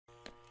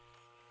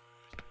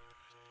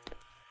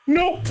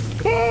No!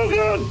 Oh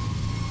god!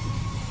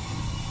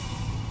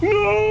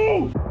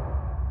 No!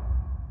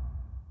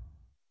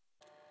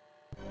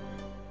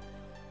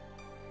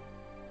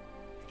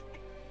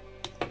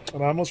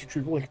 Anomalous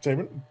retrieval and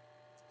containment.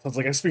 Sounds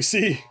like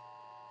SBC.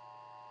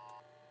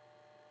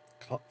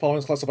 Following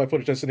is classified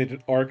footage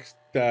designated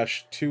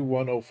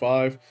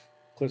ARC-2105.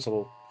 Clearance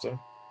level 7.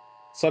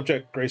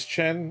 Subject, Grace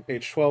Chen,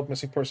 age 12,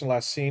 missing person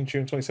last seen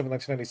June 27,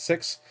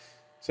 1996.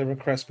 Severn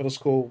Crest Middle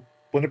School,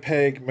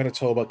 Winnipeg,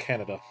 Manitoba,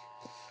 Canada.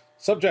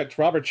 Subject,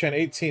 Robert Chen,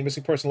 18,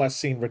 missing person last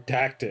seen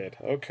redacted.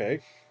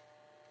 Okay.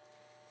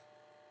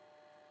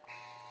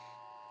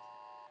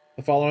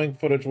 The following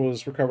footage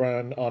was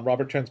recovered on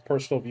Robert Chen's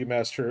personal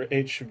Viewmaster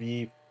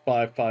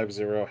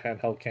HV550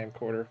 handheld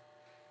camcorder.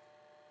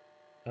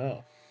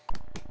 Oh.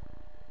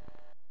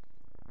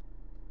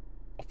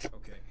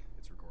 Okay,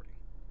 it's recording.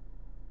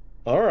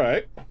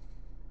 Alright.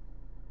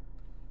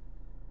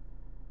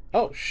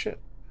 Oh, shit.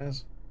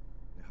 As...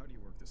 Now, how do you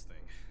work this thing?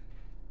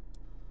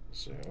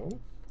 Zoom.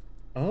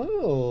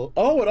 Oh.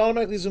 Oh, it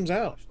automatically zooms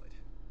out.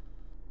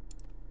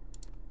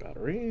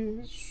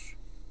 Batteries.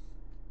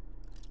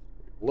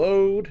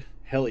 Load.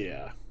 Hell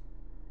yeah.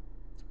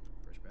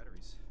 Fresh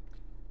batteries.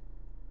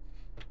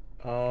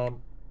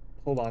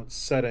 Hold on.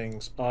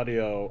 Settings.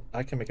 Audio.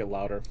 I can make it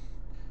louder.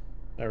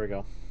 There we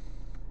go.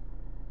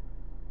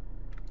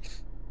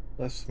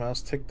 Left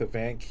mouse, take the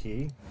van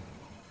key.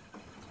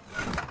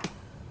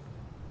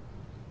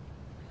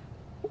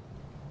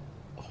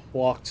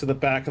 Walk to the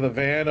back of the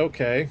van,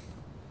 okay.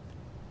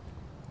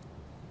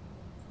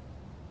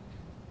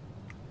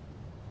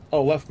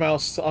 Oh, left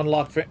mouse to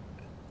unlock van.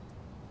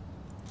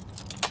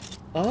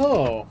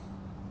 Oh.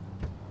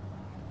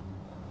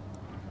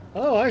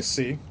 Oh, I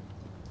see.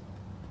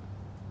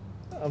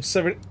 I'm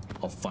 7.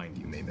 I'll find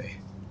you, maybe.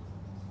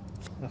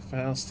 Left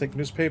mouse, take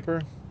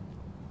newspaper.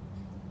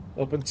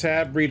 Open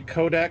tab, read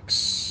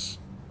codex.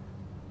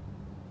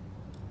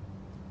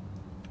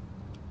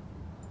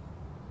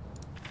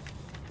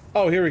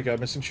 Oh, here we go.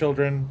 Missing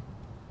children.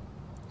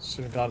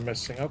 Student gone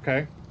missing.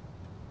 Okay.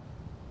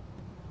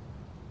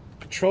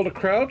 Control to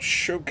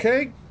crouch.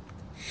 Okay.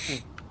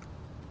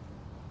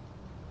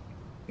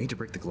 Need to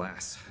break the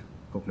glass.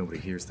 Hope nobody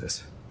hears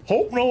this.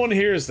 Hope no one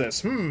hears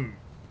this.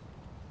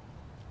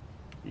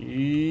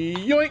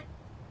 Yoink.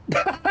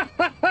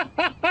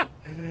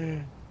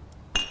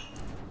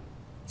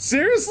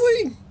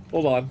 Seriously?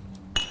 Hold on.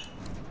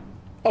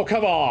 Oh,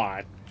 come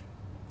on.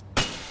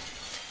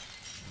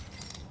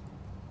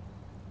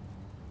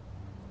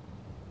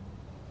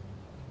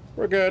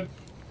 We're good.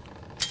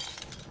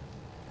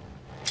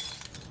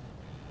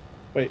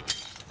 Wait.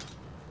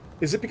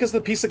 Is it because the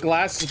piece of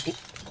glass is...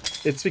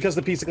 It's because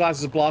the piece of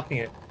glass is blocking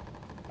it.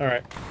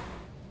 Alright.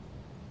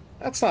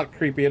 That's not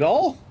creepy at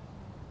all.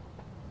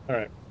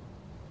 Alright.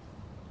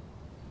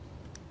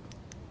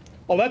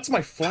 Oh, that's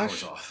my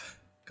flash. Power's off.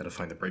 Gotta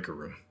find the breaker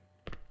room.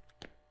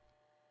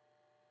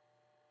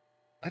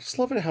 I just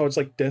love it how it's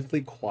like deathly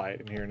quiet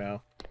in here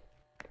now.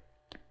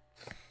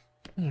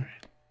 Alright.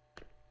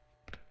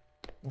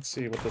 Let's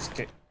see what this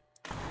game...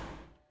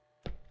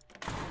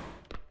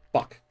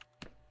 Fuck.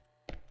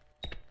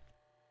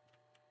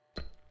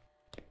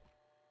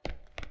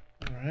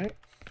 Alright.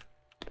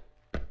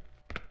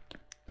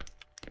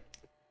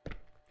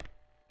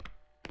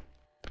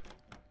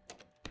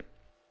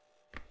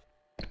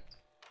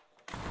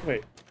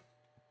 Wait.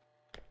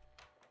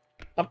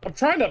 I'm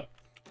trying to...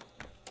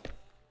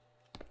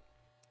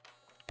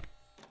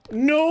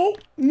 No!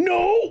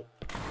 No!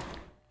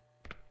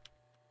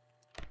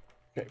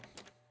 Okay.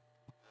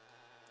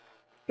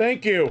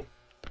 Thank you!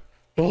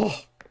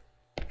 Oh,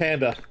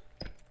 Panda.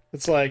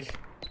 It's like,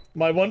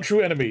 my one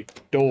true enemy.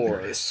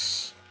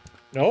 Doors.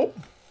 Nope.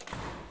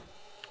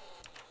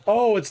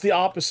 Oh, it's the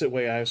opposite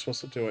way I was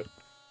supposed to do it.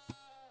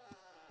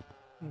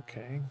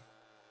 Okay.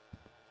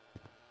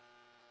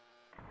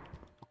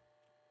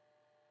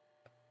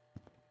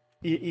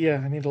 Yeah,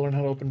 I need to learn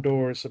how to open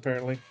doors,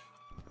 apparently.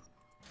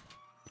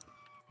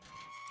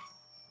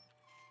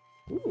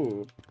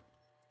 Ooh.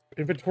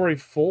 Inventory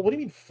full? What do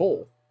you mean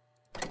full?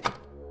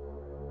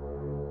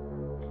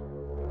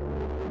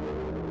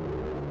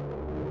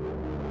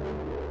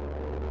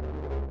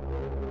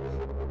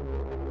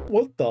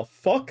 What the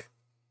fuck?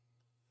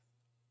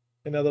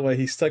 Another way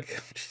he's stuck.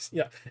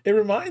 Yeah, it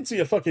reminds me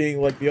of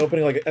fucking, like, the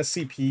opening, like,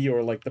 SCP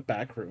or, like, the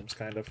back rooms,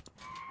 kind of.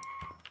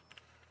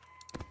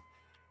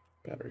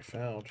 Battery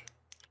found.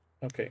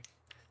 Okay.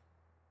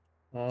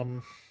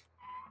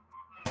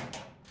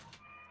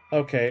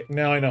 Okay,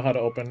 now I know how to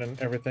open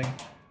and everything.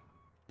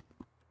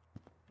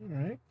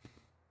 Alright.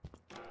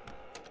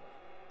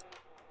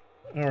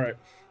 Alright.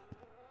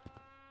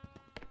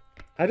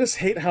 I just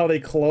hate how they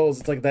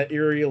close. It's like that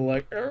eerie,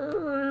 like...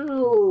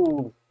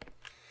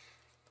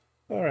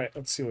 Alright,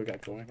 let's see what we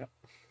got going up.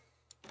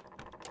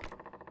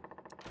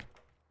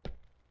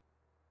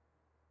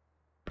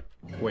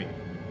 Wait,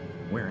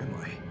 where am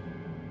I?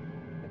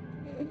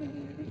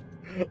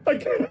 I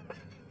can't...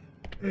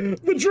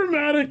 The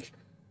dramatic...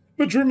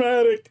 The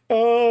dramatic...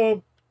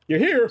 You're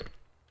here.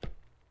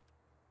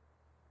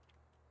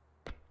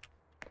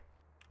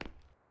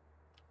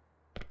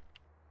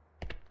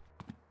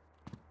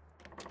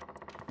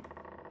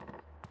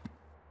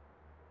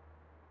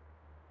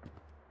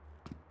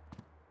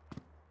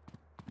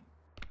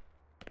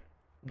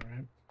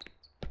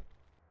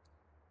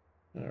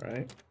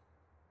 Alright.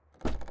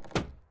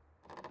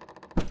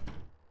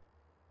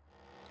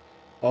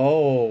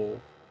 Oh.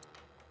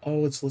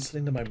 Oh, it's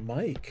listening to my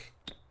mic.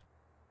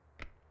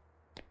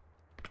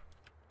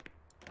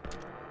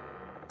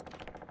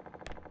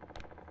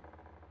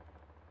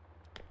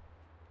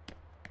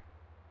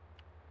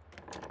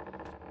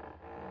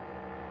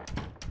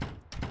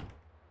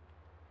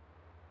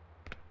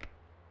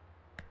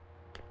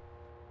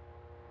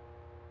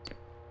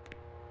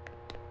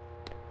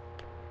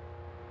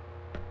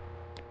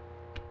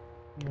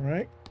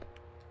 Alright.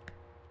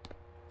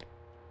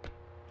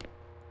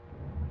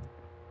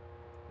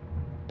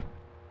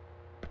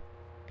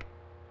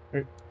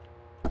 Right.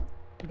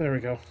 There we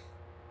go.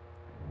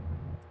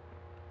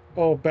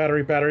 Oh,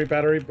 battery.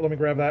 Let me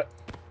grab that.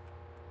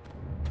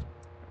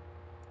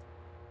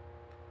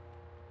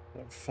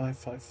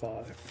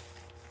 555.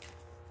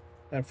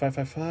 And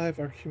 555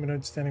 are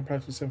humanoids standing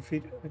approximately 7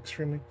 feet,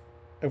 extremely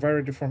a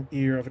very deformed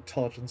ear of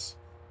intelligence.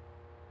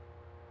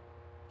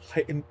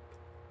 Heightened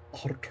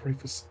auditory.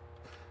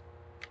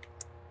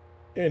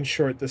 In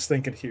short, this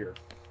thing could hear.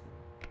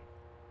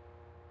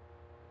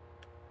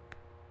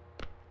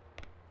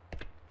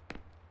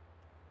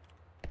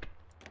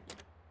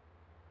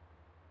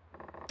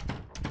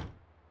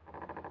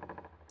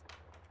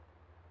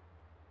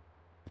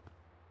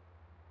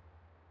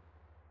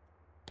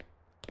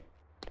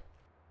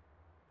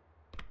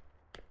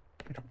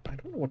 I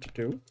don't know what to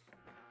do.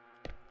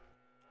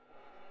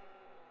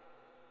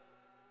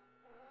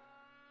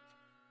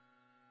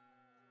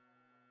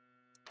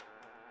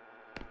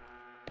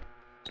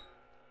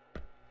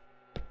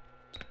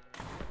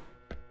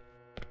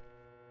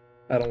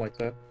 I don't like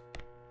that.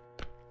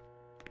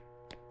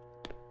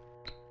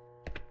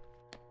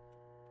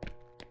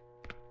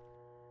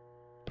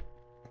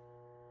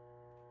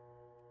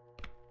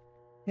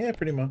 Yeah,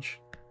 pretty much.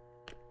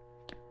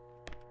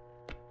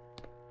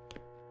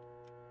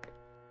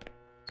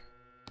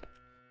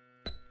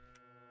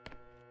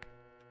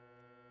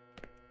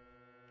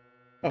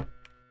 Oh.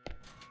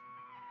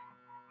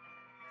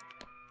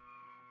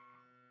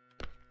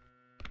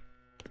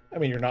 I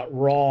mean, you're not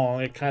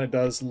wrong. It kind of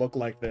does look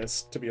like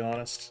this, to be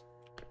honest.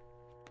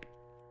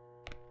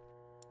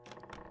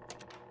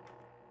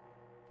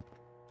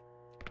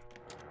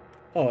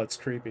 Oh, it's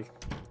creepy.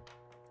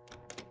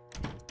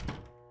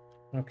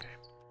 Okay.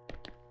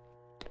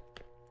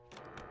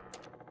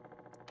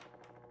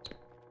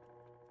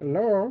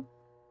 Hello?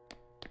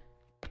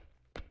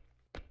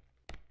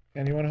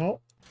 Anyone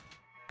help?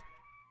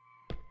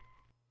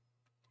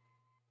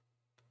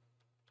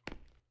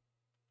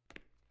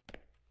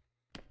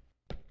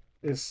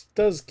 This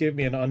does give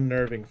me an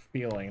unnerving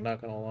feeling, not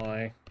gonna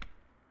lie.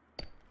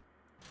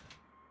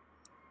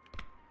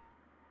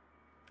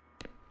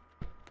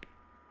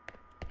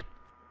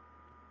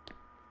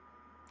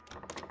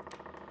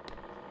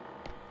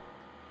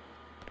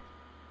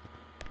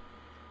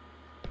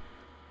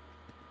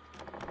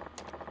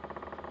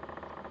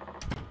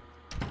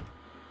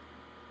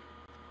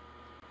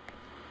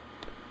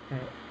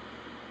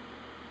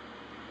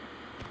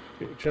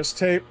 VHS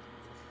tape.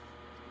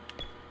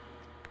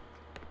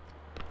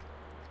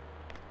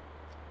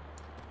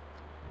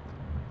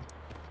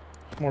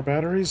 More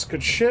batteries.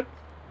 Good shit.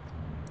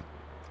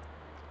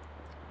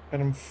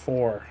 Item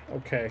 4.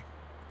 Okay.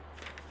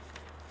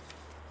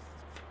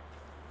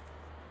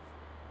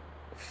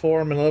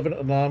 Form, malevolent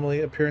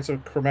anomaly, appearance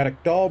of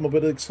chromatic doll,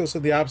 mobility exclusive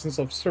in the absence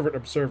of servant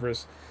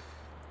observers.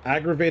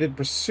 Aggravated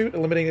pursuit,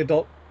 eliminating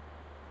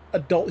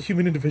adult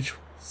human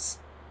individuals.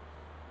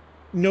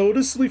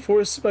 Noticeably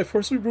forcibly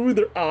removing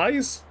their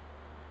eyes?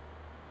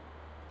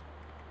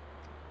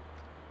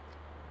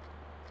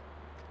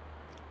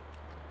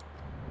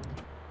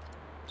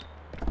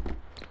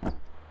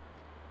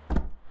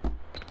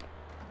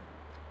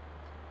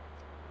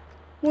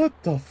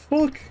 What the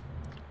fuck?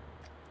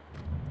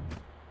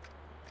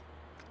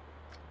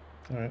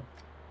 Alright.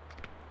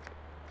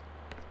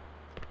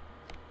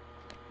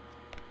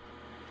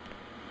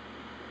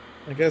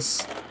 I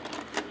guess...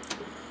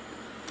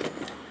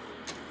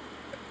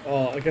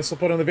 Oh, I guess we'll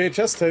put on the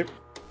VHS tape.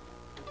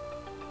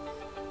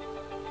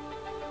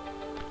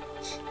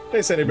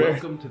 Hey, Sandy Bear.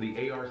 Welcome to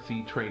the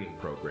ARC training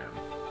program.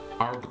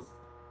 Our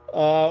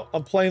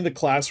I'm playing the goal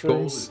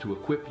classrooms. is to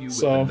equip you with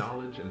the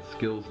knowledge and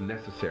skills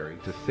necessary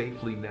to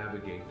safely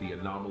navigate the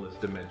anomalous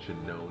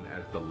dimension known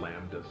as the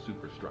Lambda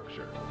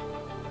superstructure.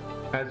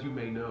 As you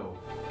may know,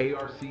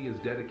 ARC is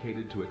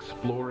dedicated to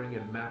exploring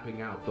and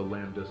mapping out the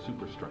Lambda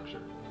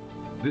superstructure.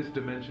 This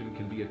dimension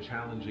can be a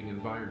challenging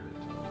environment,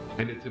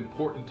 and it's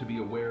important to be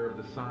aware of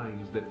the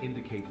signs that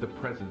indicate the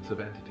presence of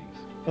entities.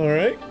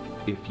 Alright.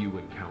 If you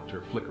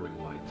encounter flickering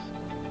lights,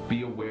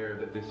 be aware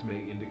that this may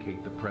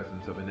indicate the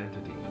presence of an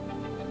entity.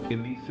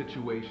 In these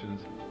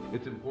situations,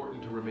 it's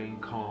important to remain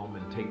calm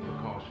and take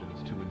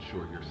precautions to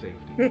ensure your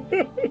safety.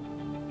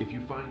 If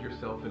you find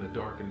yourself in a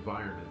dark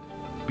environment,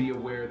 be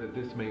aware that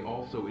this may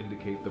also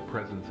indicate the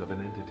presence of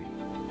an entity.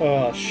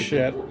 Oh, shit.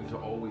 It's important to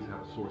always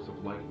have a source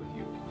of light with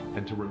you,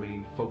 and to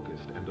remain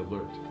focused and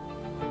alert.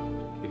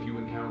 If you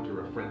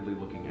encounter a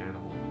friendly-looking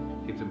animal,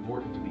 it's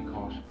important to be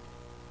cautious.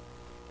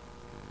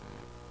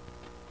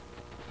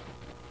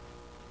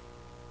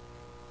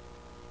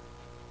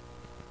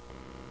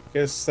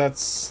 Guess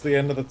that's the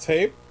end of the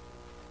tape.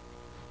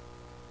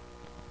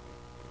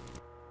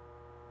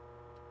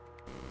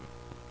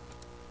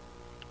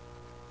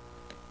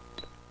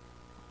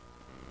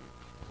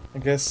 I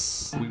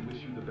guess... We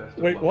wish you the best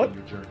of Wait, luck what? on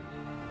your journey.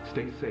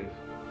 Stay safe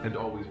and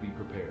always be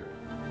prepared.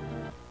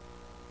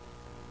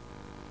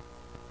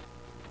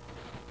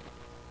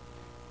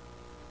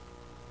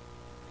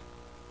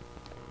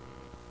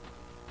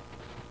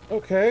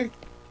 Okay.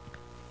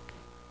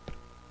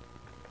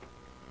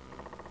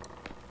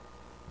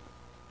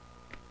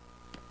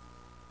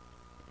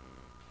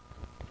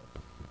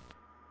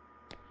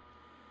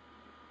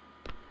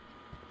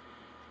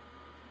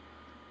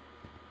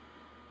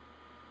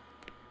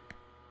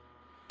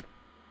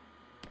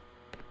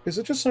 Is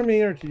it just on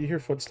me, or do you hear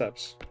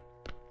footsteps?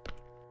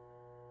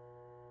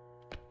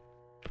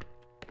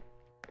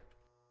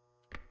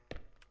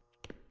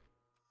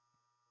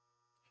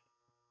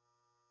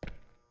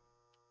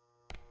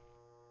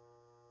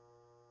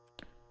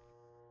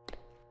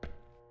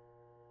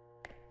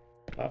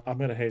 I'm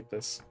gonna hate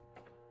this.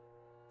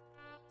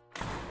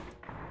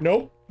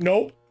 Nope,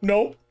 nope,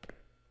 nope,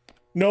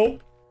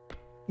 nope,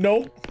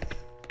 nope.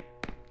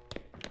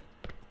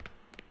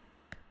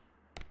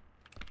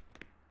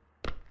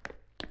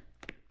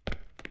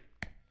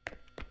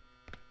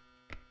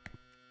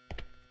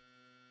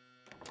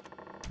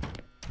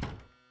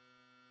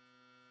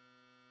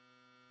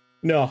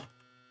 No.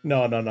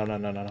 No, no, no, no,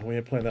 no, no, no. We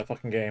ain't playing that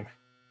fucking game.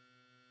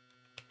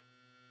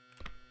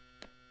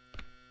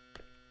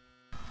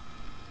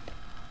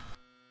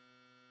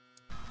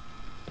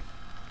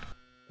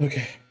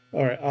 Okay.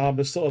 Alright,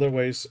 there's still other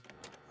ways.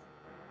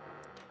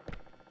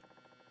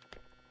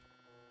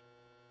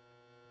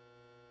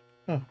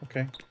 Oh,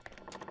 okay.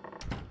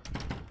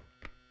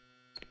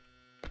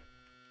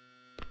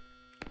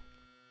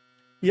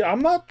 Yeah,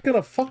 I'm not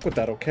gonna fuck with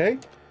that, okay?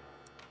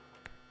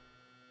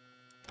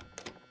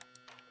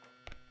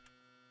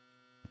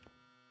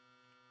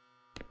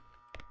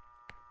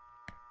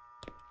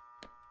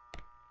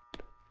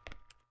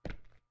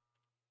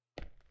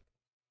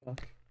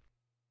 Fuck.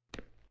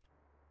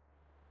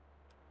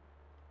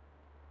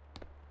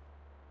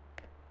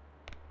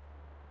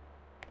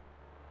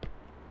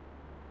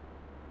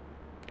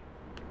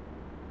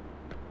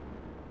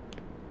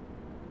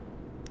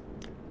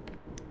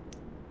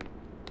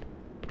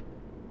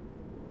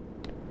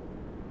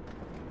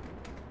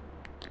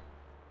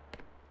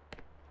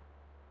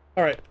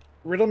 Alright,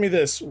 riddle me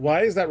this.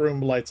 Why is that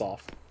room lights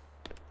off?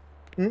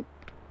 Hmm?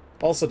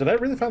 Also, did I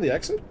really find the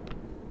exit?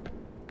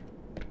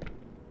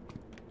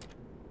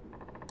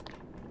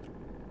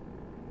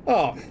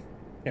 Oh,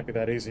 can't be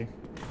that easy.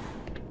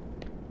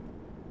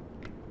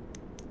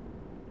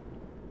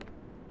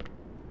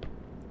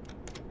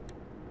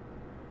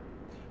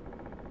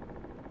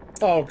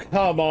 Oh,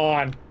 come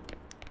on.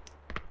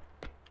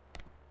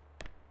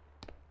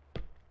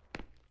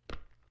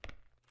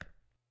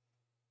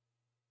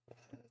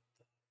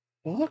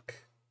 Fuck.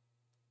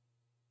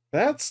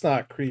 That's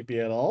not creepy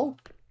at all.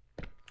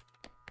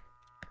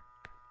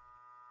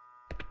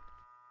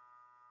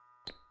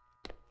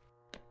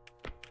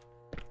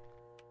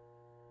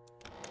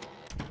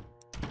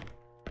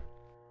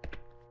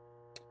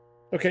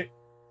 Okay,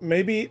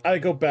 maybe I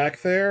go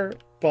back there,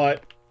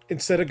 but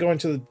instead of going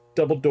to the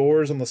double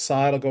doors on the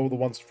side, I'll go with the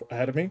ones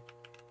ahead of me.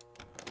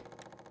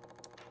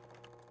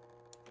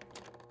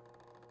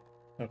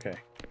 Okay.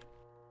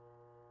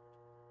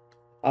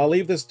 I'll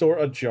leave this door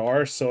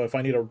ajar, so if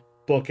I need to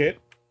book it,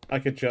 I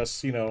could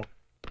just, you know,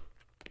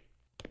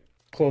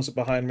 close it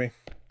behind me.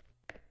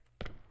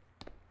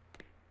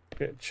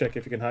 Okay, check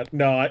if you can hide.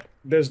 No,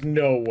 there's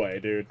no way,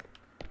 dude.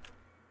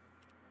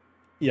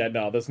 Yeah,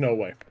 no, there's no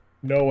way.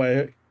 No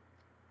way.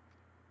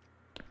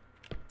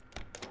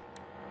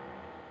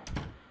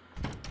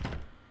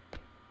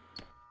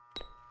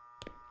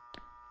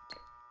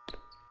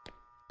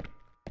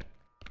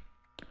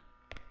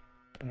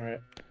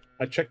 Alright.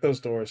 I checked those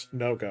doors.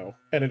 No go.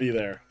 Entity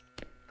there.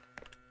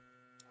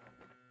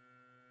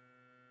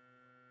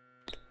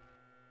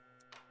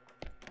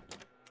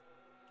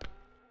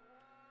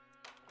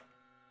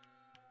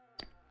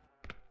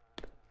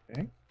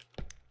 Okay.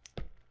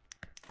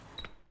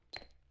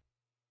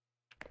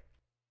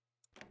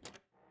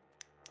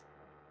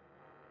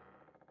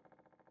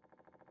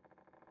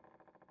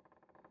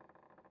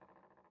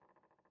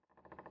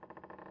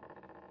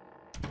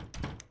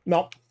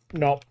 No.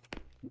 No.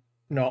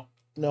 No.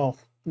 No.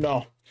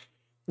 No.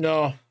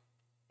 No.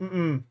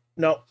 Mm-mm.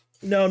 No.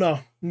 No, no.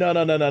 No,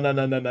 no, no, no, no,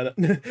 no, no, no,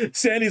 no.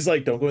 Sandy's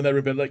like, don't go in that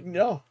room. But like,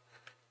 no.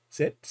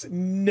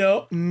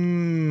 No.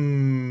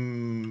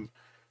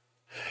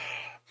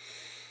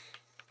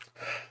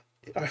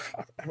 I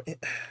mean,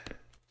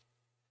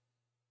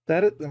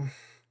 that is,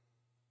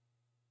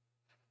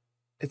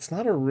 it's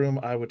not a room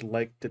I would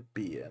like to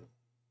be in.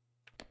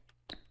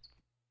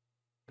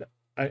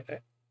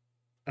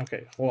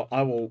 Okay, well,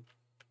 I will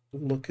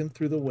look in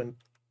through the window.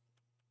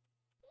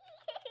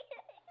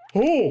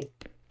 Oh!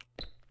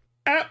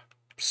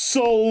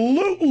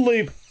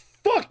 Absolutely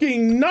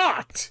fucking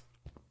not!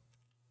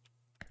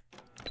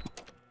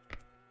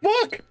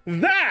 Fuck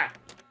that!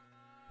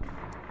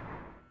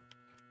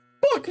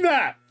 Fuck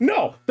that!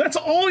 No, that's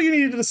all you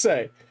needed to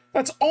say.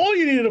 That's all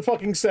you needed to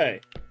fucking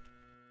say.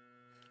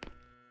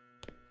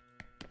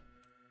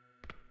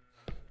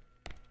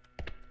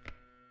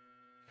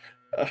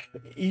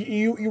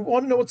 You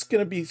want to know what's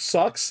gonna be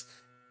sucks?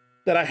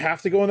 That I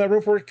have to go in that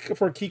room for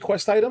a key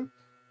quest item?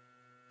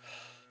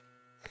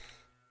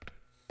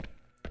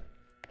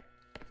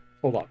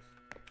 Hold on.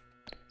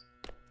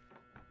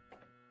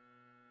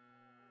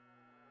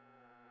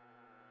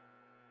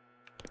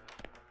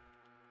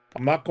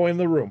 I'm not going in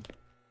the room.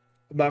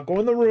 I'm not going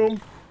in the room.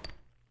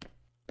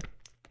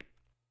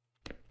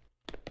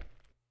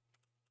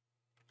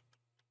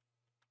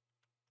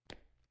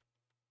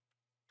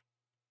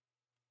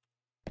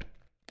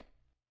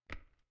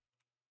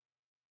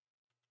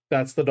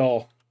 That's the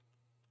doll.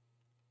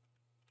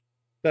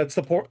 That's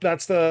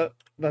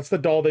the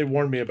doll they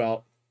warned me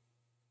about.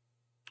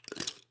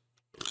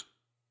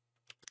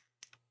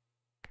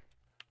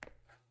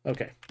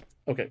 Okay.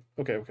 Okay.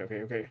 Okay,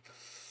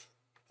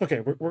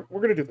 we're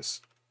gonna do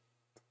this.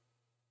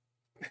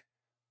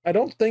 I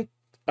don't think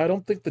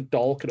the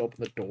doll could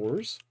open the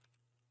doors.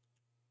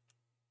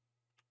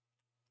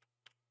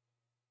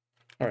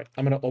 All right,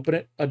 I'm gonna open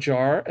it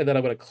ajar and then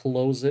I'm gonna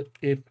close it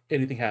if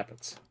anything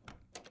happens.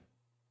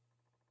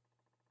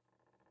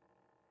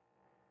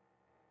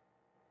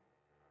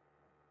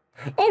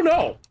 Oh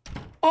no!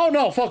 Oh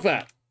no! Fuck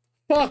that!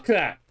 Fuck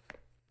that!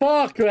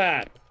 Fuck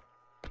that!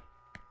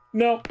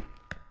 No!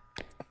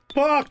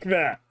 Fuck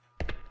that!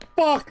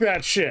 Fuck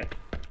that shit!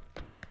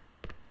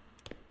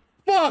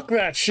 Fuck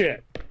that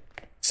shit!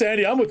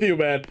 Sandy, I'm with you,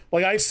 man.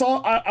 Like,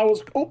 I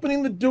was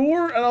opening the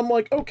door, and I'm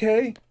like,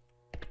 okay.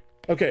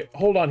 Okay,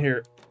 hold on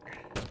here.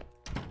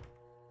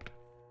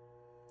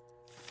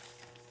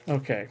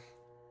 Okay.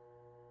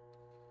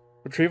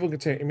 Retrieval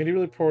contain,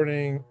 immediately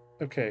reporting,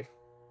 okay.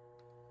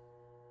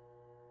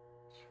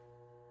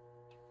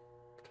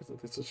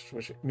 This is a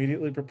situation.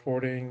 Immediately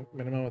reporting,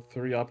 minimum of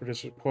 3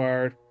 operatives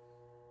required.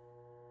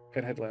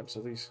 And headlamps,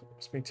 so these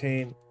must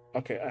maintain.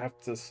 Okay, I have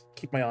to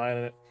keep my eye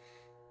on it.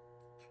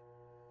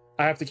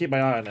 I have to keep my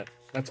eye on it.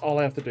 That's all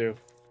I have to do.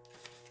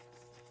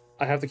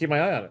 I have to keep my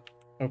eye on it.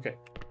 Okay.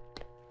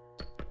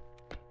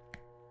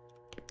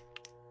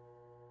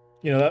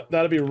 You know,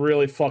 that'd be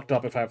really fucked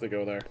up if I have to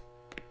go there.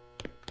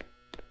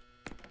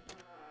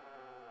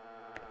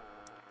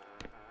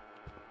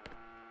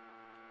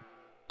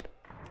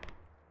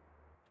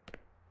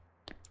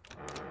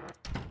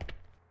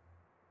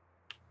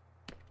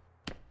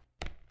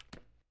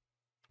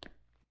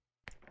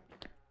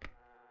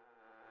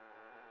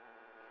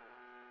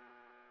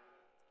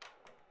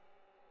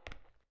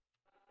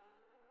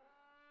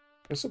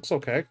 This looks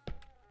okay.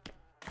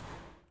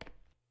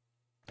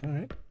 All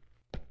right.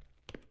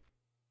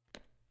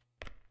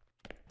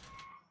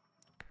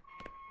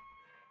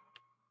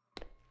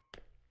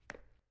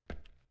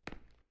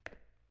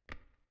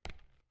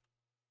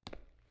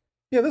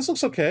 Yeah, this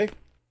looks okay.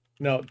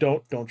 No,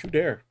 don't you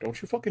dare. Don't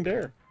you fucking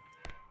dare.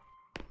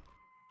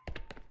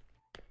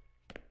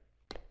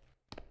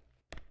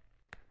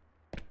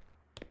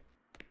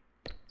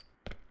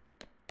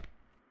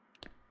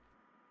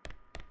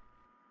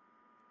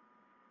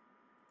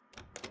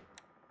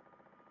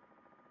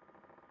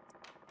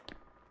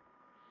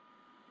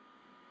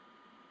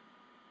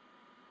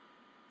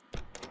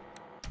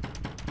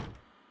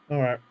 All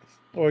right.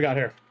 What we got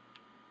here?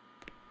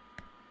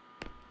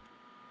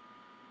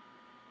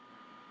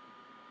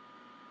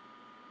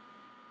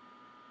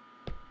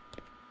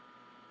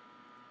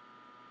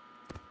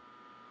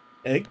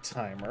 Egg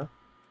timer.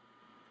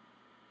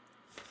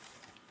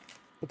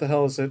 What the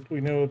hell is it? We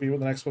knew it would be one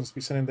of the next ones to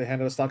be sent in. They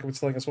handed us documents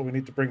telling us what we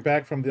need to bring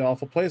back from the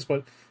awful place,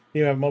 but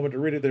you have a moment to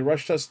read it. They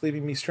rushed us,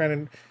 leaving me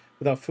stranded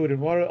without food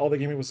and water. All they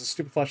gave me was a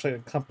stupid flashlight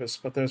and compass,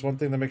 but there's one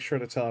thing to make sure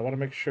to tell. I want to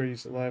make sure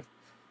he's alive.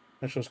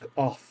 That shows...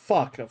 Oh,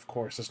 fuck, of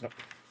course. There's no...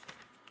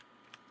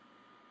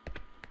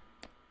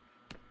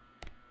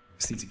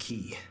 This needs a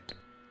key.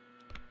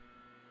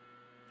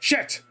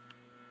 Shit!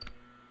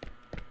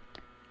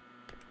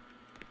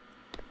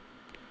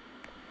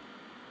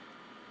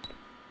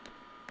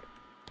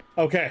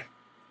 Okay.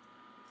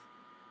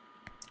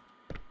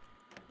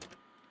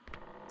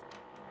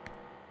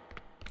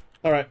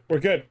 All right, we're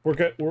good. We're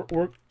good.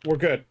 We're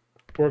good.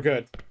 We're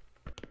good.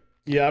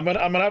 Yeah, I'm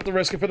gonna have to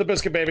risk it for the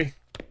biscuit, baby.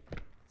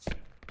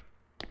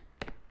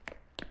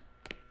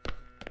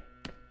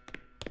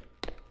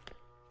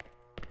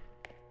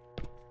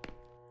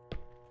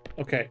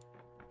 Okay.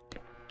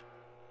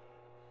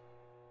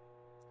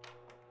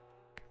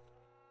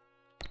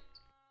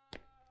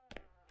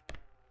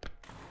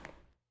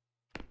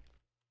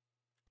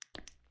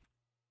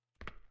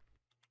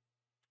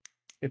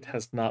 It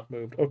has not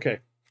moved. Okay.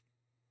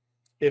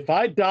 If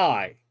I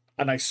die,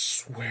 and I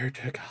swear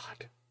to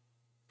God,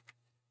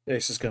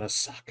 this is gonna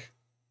suck.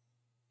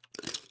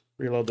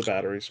 Reload the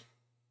batteries.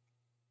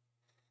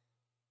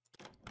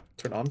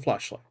 Turn on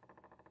flashlight.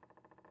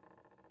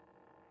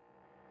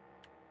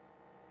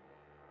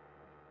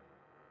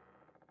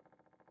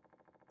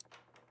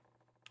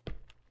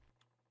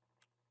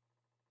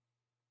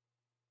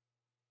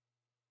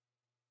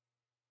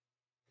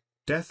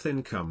 Death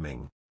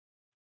incoming.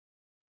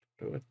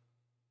 Do it.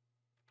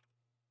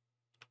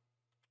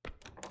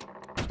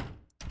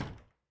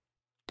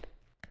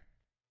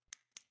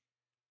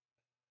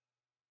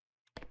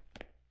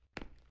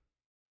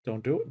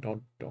 Don't do it.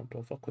 Don't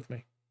fuck with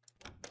me.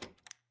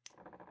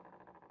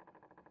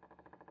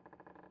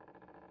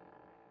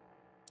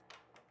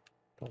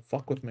 Don't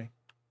fuck with me.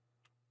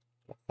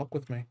 Don't fuck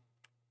with me.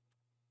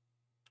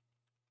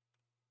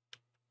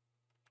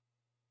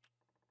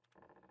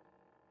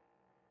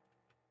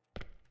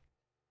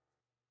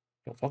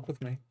 Don't fuck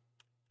with me.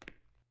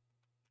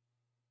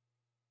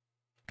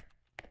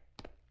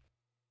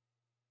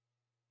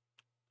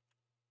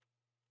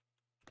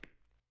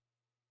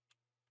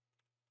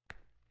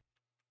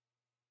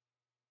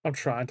 I'm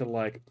trying to,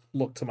 like,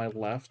 look to my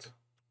left.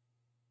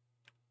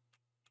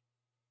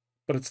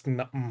 But it's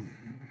not...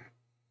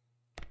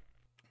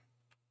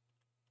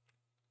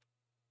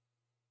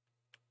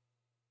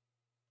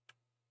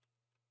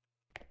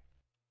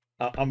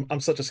 I'm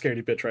such a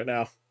scaredy bitch right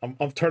now.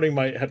 I'm turning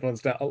my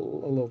headphones down a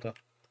little down.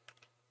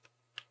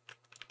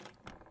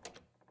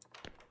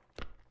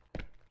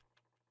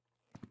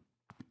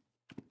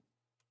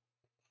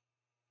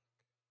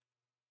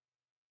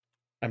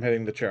 I'm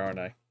hitting the chair, aren't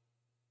I?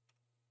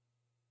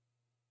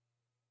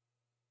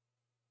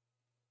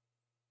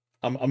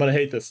 I'm gonna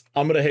hate this.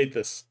 I'm gonna hate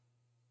this.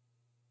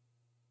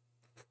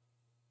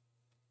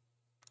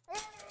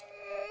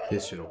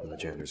 This should open the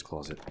janitor's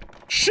closet.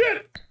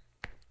 Shit!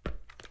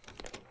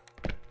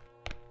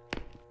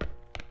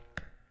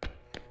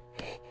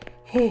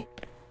 Oh.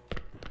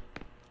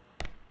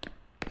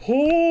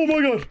 Oh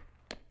my god!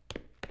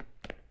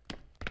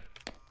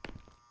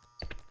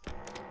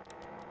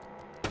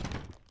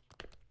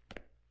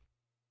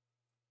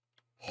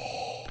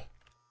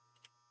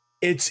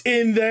 It's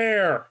in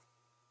there!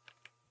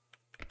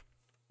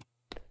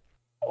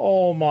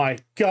 Oh my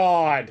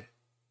god!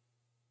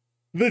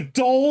 The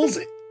dolls...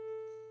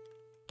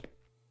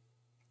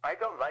 I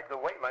don't like the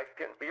way my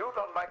skin feels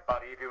on my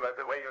body. If you like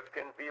the way your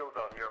skin feels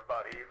on your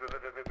body.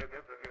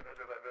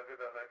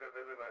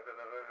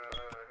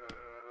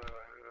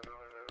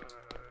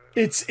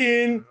 It's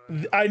in...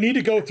 I need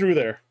to go through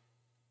there.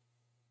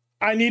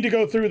 I need to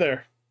go through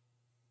there.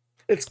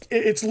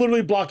 It's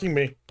literally blocking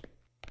me.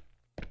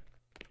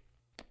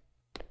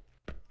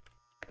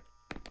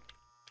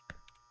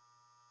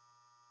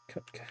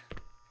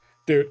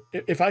 Dude,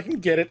 if I can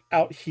get it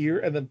out here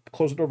and then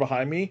close the door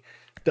behind me,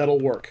 that'll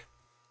work.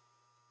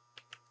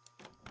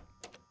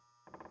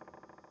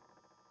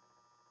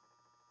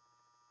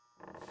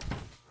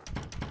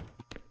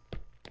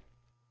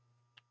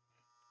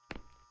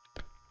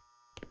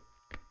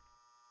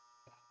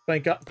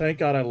 Thank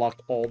God I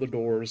locked all the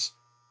doors.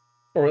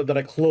 Or that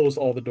I closed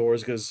all the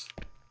doors, because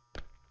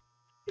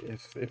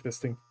if this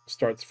thing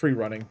starts free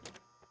running.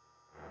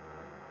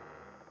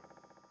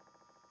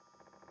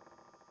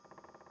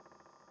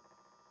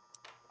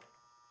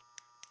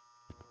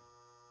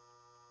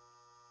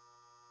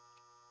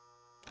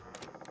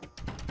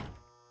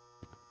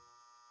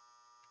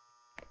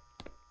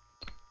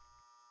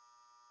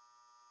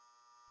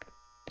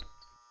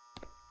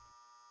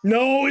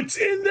 No, it's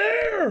in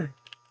there!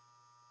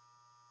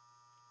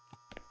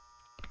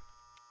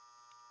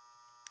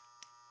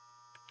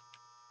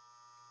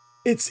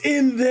 It's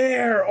in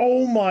there!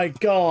 Oh my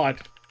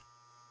god!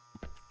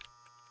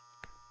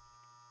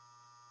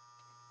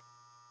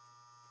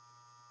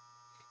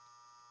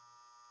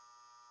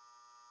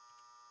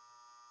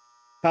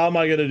 How am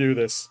I gonna do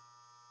this?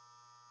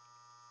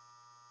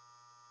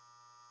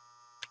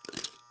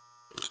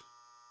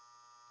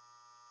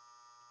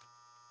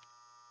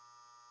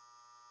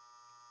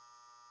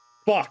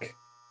 Fuck.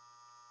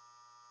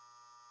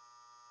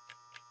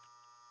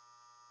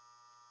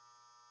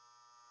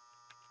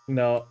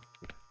 No.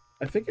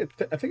 I think it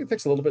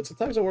takes a little bit.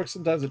 Sometimes it works,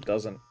 sometimes it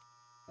doesn't.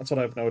 That's what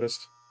I've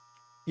noticed.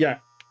 Yeah,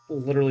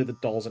 literally the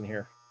doll's in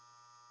here.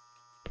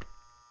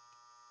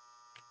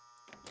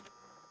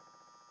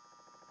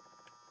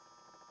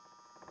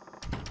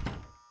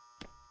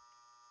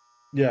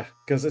 Yeah,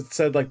 because it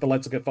said, like, the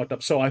lights will get fucked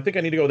up. So I think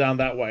I need to go down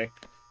that way.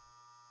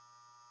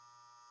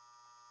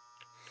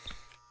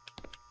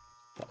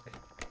 Fuck.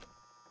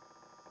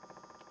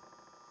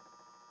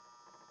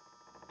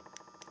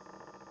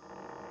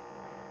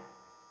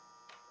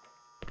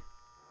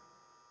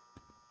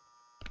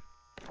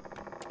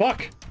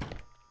 Fuck!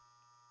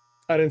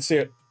 I didn't see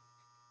it.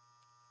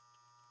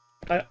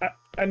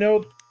 I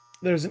know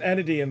there's an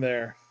entity in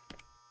there,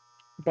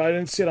 but I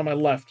didn't see it on my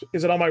left.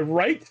 Is it on my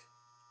right?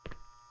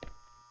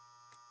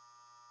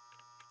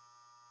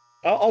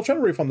 I'll try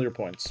to refund your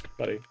points,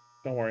 buddy.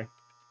 Don't worry.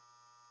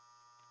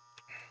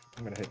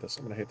 I'm gonna hate this.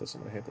 I'm gonna hate this.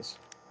 I'm gonna hate this.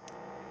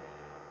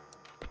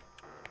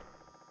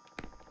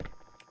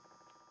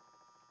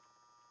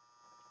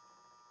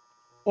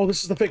 Oh,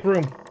 this is the fake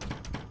room.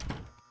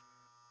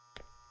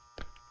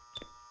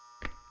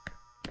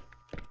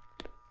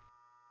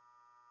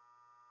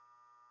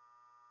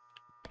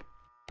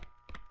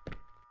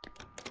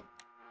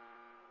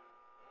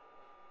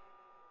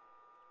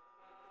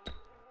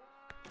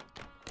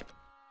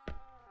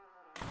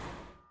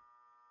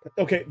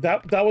 Okay,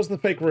 that was the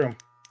fake room.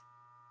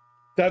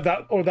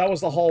 That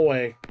was the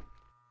hallway.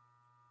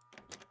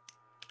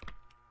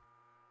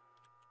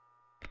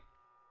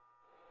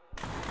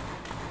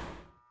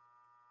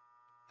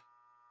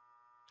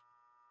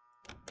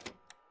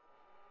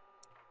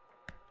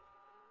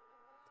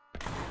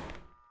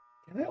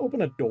 Can I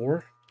open a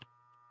door?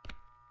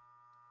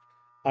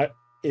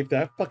 If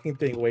that fucking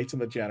thing waits in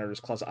the janitor's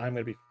closet, I'm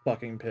gonna be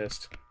fucking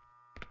pissed.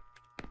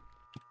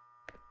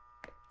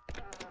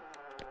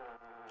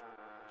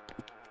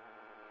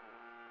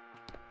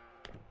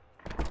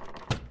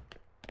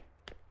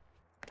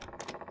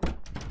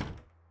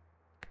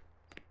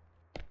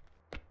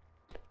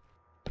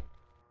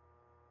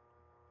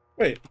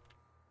 Wait.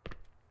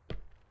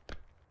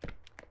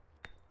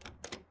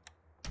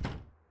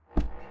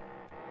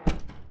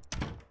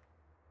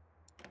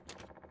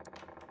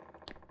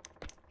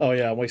 Oh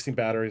yeah, I'm wasting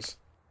batteries.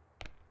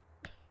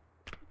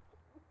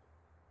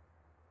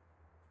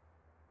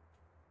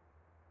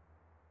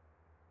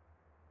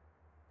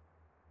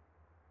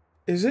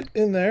 Is it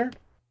in there?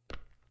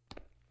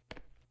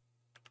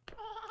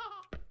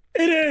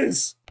 It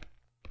is!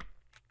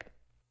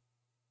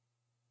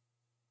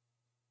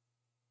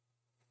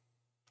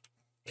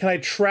 Can I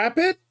trap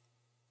it?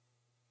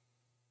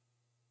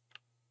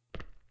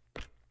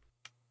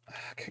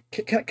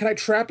 Can I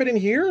trap it in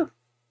here?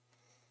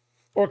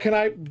 Or can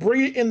I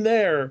bring it in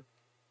there?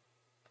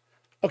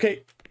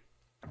 Okay.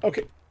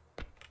 Okay.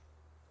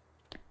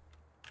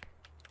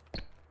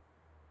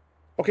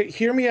 Okay,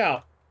 hear me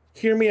out.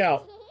 Hear me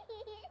out.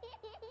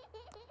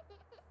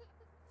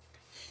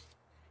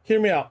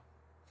 Hear me out.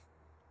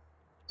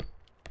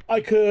 I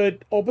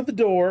could open the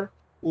door,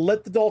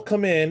 let the doll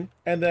come in,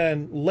 and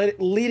then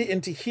lead it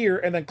into here,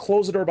 and then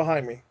close the door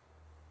behind me.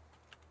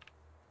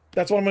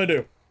 That's what I'm gonna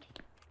do.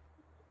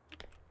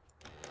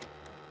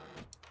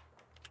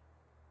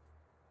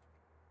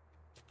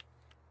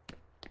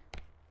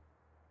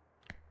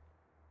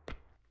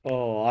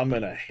 Oh, I'm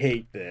gonna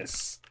hate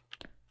this.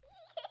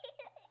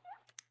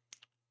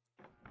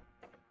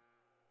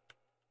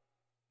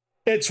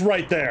 It's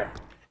right there.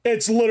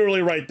 It's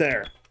literally right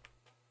there.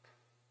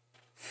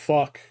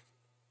 Fuck.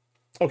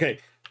 Okay,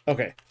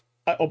 okay.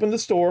 I open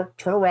this door,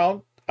 turn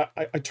around,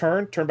 I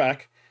turn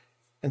back,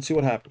 and see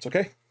what happens,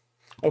 okay?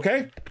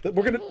 Okay?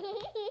 We're gonna...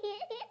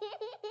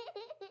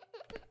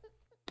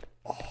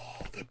 Oh,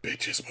 the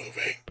bitch is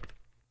moving.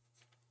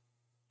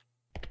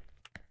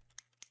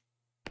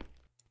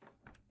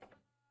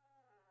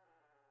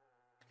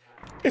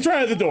 It's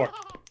right at the door.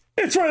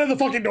 It's right at the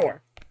fucking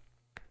door.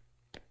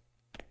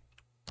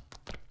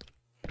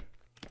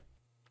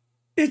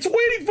 It's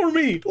waiting for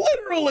me,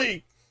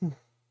 literally.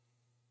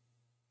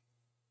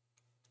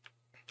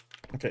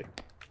 Okay,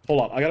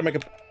 hold on. I gotta make a...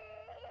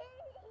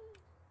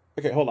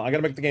 Okay, hold on. I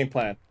gotta make the game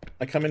plan.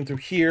 I come in through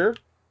here,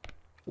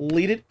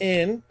 lead it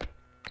in,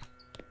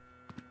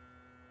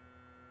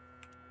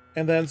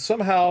 and then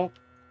somehow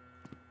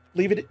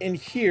leave it in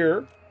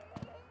here.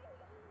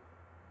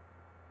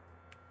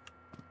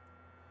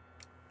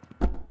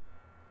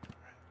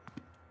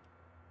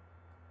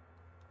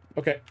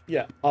 Okay,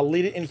 yeah, I'll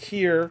lead it in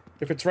here.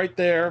 If it's right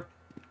there,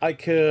 I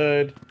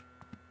could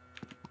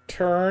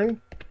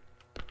turn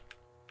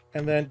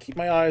and then keep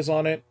my eyes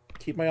on it,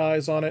 keep my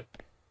eyes on it,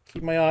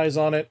 keep my eyes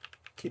on it,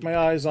 keep my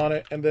eyes on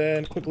it, and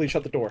then quickly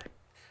shut the door.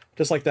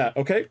 Just like that,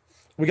 okay?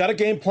 We got a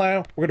game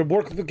plan. We're gonna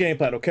work with the game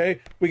plan, okay?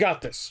 We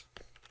got this.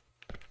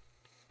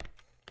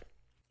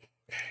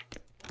 Okay.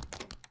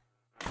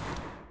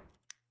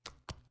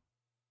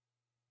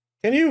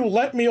 Can you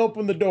let me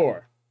open the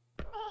door?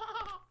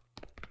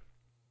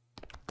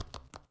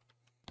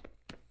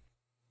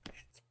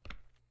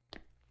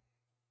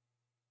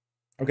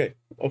 Okay,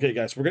 okay,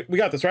 guys, we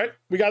got this, right?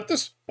 We got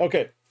this?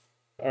 Okay.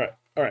 All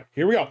right,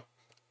 here we go.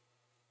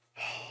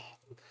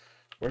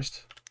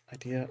 Worst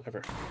idea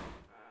ever.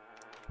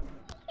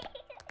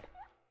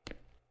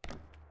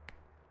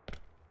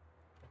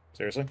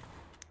 Seriously?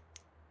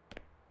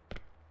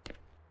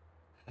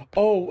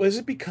 Oh, is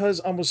it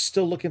because I was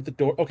still looking at the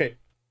door? Okay,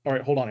 all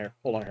right, hold on here,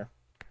 hold on here.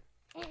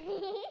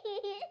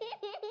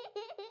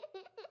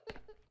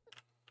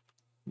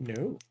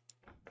 No.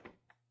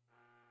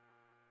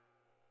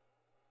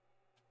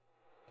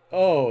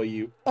 Oh,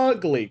 you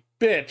ugly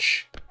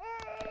bitch.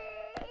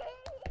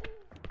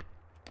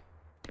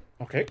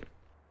 Okay.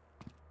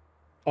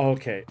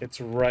 Okay, it's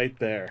right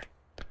there.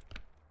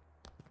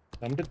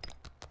 That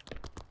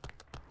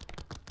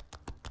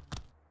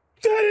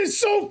is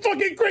so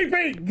fucking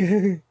creepy!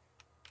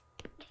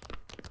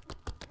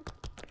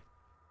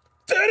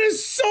 That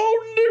is so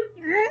new.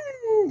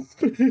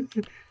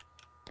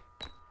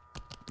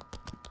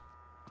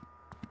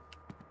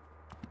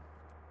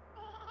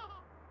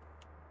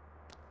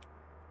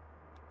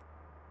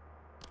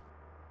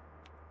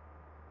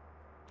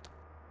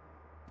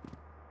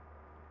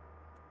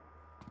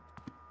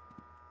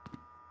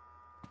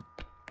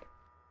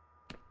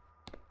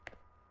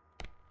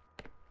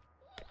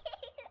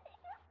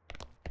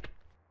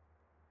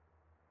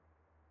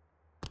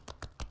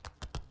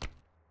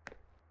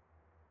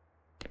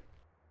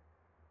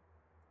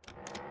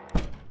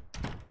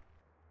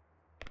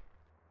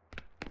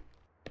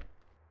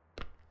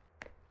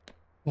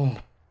 Oh.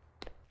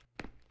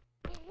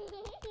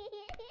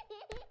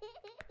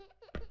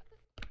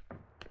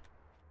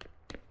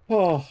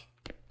 Oh,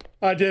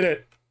 I did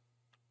it.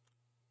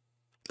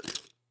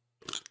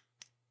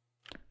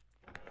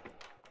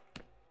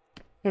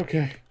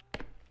 Okay.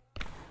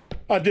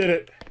 I did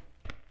it.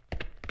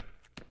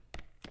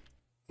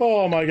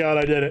 Oh my god,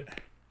 I did it.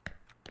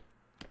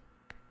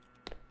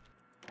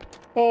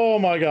 Oh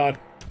my god.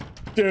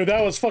 Dude,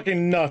 that was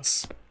fucking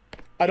nuts.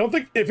 I don't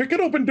think... If it could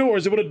open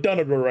doors, it would have done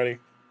it already.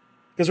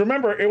 Because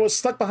remember, it was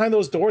stuck behind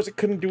those doors. It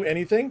couldn't do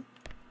anything.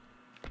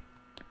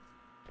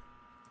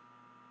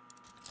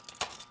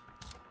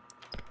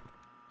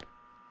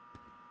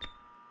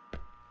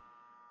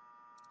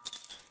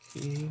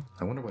 Key.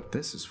 I wonder what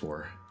this is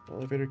for.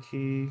 Elevator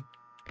key.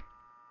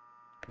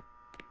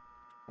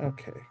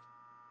 Okay.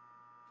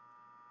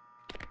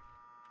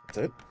 That's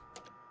it.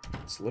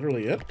 That's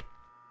literally it.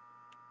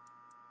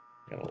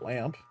 Got a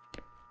lamp.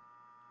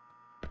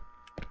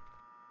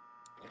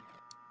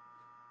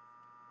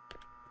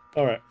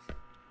 Alright.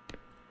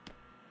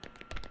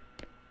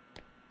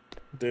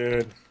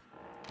 Dude.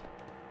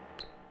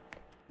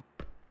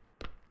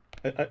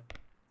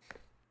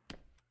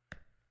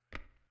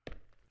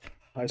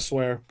 I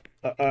swear.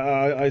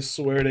 I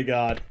swear to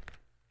God.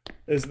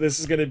 This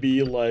is gonna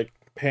be like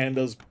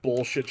Panda's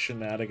bullshit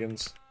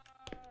shenanigans.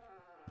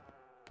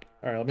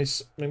 Alright,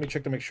 let me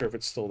check to make sure if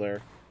it's still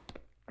there.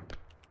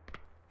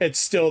 It's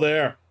still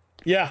there.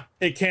 Yeah,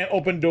 it can't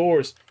open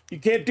doors. You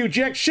can't do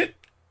jack shit.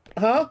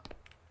 Huh?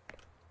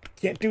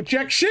 Can't do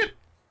jack shit.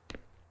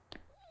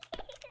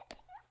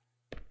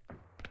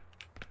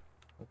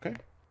 Okay.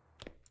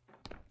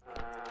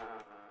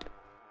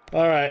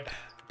 Alright.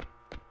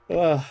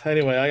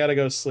 Anyway, I gotta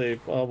go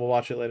sleep. We'll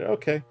watch it later.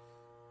 Okay.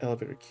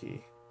 Elevator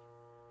key.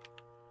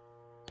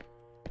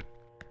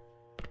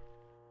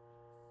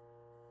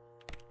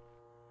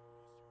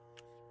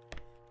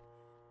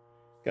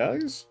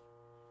 Guys?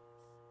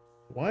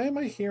 Why am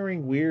I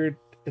hearing weird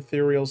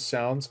ethereal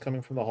sounds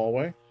coming from the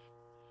hallway?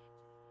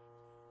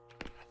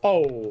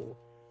 Oh.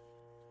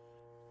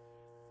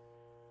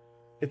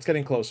 It's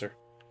getting closer.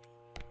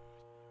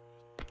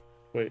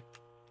 Wait.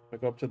 If I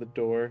go up to the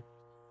door.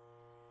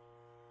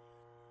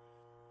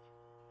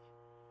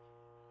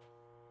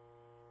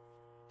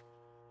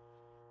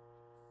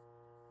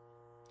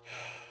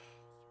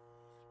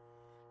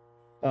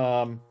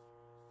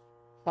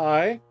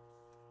 Hi.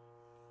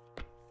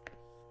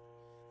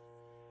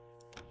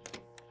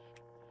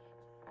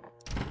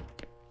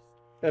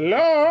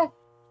 Hello?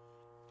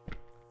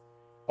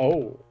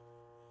 Oh.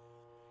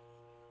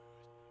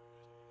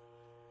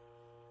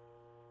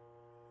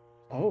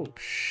 Oh,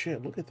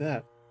 shit, look at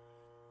that.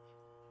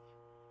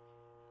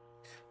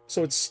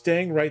 So it's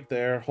staying right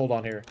there. Hold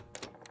on here.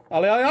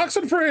 Ali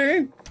oxen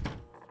free!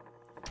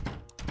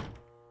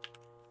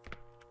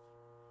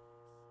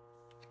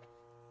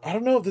 I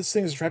don't know if this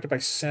thing is attracted by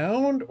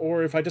sound,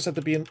 or if I just have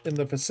to be in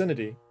the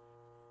vicinity.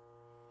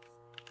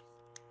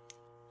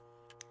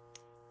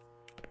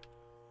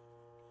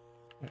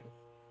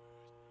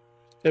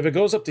 If it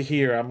goes up to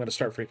here, I'm gonna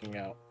start freaking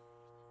out.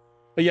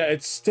 But yeah,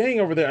 it's staying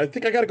over there. I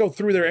think I gotta go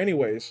through there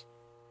anyways.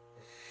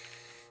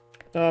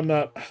 I'm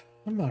not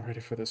ready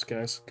for this,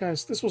 guys.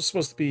 Guys, this was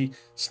supposed to be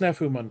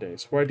Snafu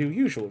Mondays, where I do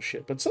usual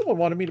shit, but someone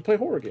wanted me to play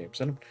horror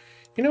games, and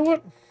you know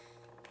what?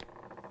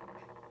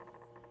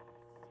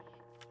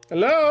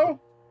 Hello?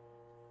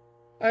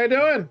 How you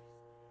doing?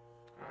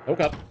 Woke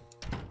up.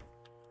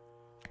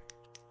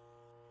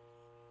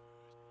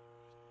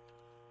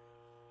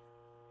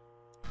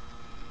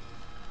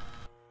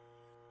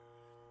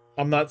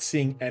 I'm not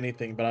seeing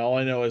anything, but all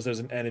I know is there's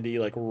an entity,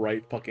 like,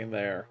 right fucking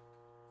there.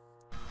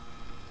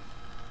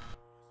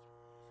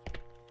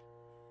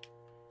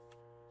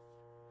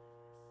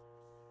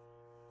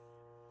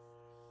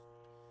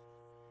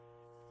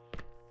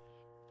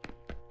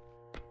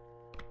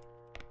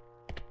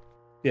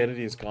 The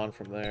entity is gone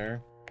from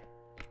there.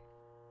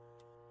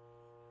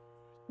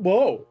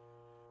 Whoa!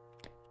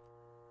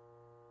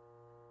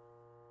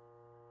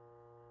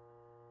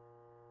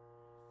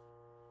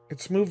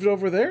 It's moved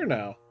over there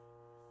now.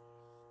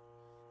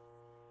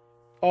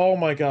 Oh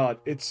my god,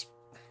 it's...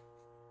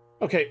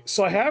 Okay,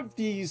 so I have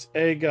these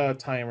egg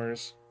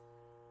timers.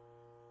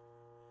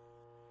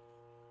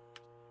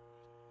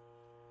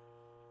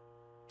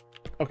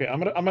 Okay, I'm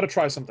gonna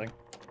try something.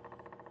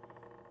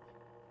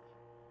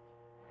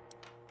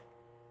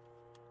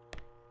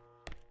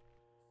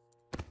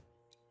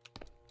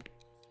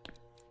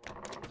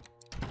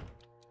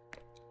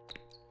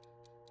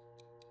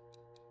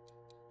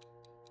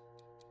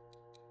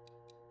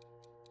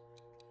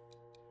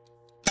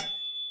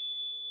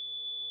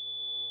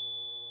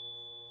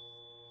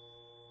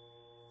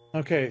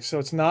 Okay, so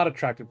it's not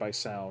attracted by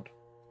sound.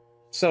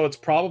 So it's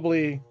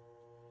probably...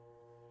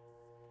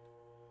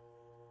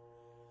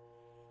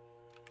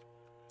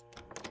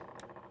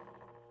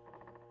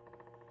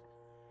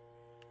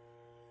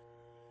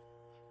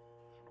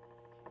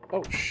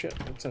 Oh shit,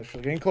 it's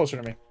actually getting closer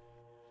to me.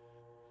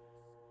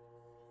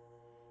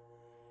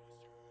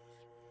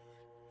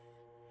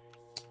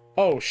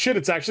 Oh shit,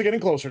 it's actually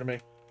getting closer to me.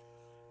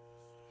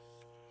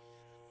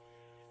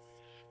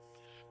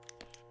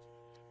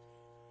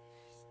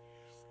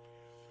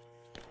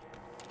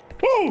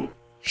 Oh,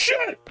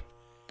 shit!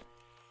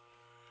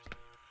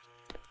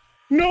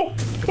 No!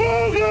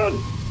 Oh, God!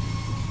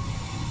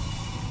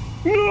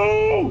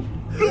 No!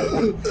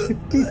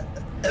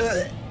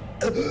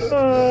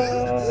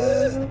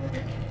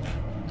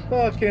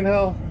 Fucking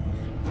hell.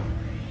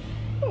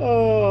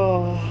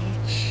 Oh,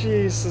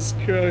 Jesus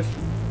Christ.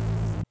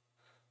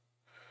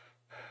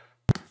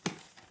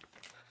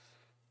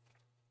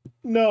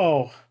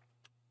 No.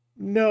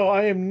 No,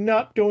 I am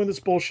not doing this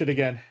bullshit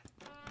again.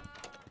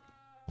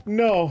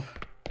 No.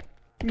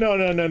 No,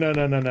 no, no, no,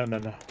 no, no, no, no,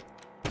 no.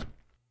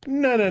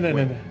 No, no, no,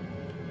 no, no.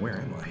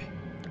 Where am I?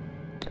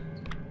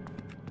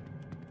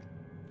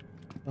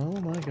 Oh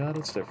my God,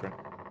 it's different.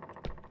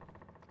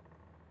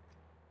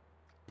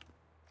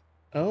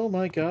 Oh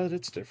my God,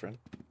 it's different.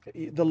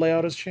 The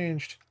layout has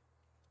changed.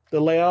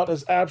 The layout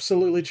has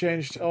absolutely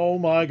changed. Oh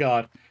my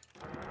God.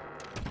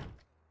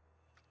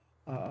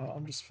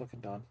 I'm just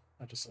fucking done.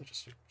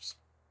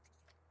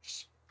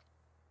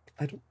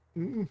 I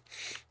don't.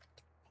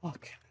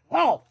 Fuck.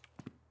 How?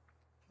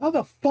 How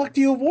the fuck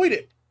do you avoid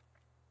it?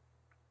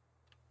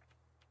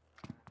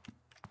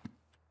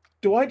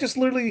 Do I just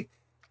literally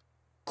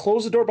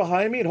close the door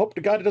behind me and hope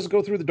to God it doesn't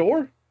go through the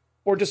door?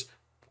 Or just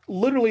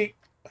literally...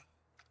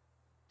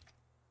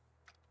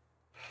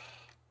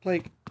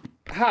 Like,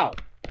 how?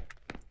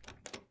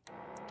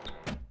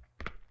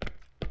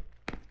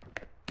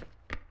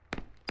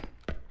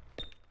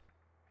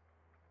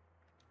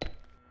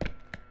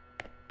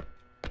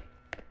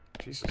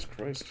 Jesus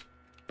Christ.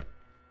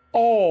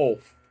 Oh,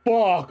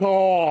 fuck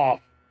off!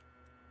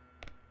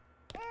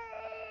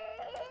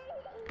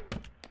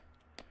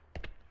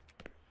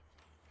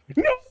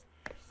 No!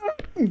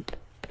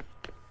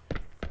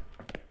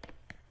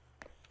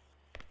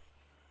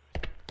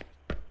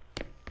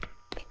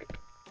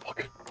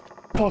 Fuck.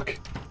 Fuck.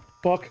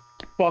 Fuck.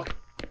 Fuck.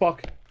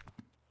 Fuck.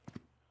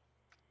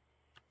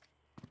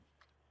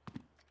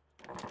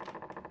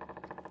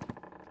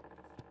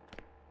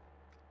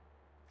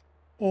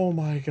 Oh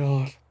my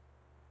God.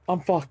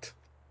 I'm fucked.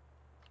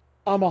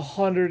 I'm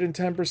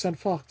 110%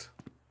 fucked.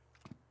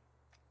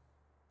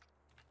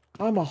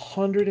 I'm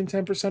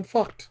 110%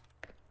 fucked.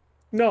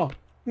 No.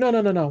 No,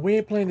 no, no, no. We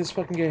ain't playing this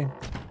fucking game.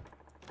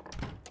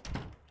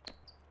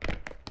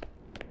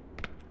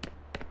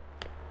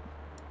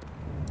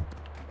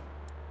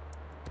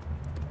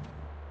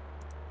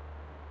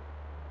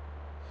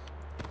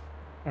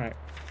 Alright.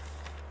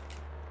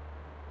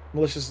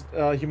 Malicious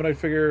humanoid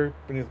figure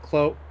beneath the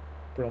cloak.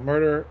 Brutal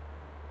murder.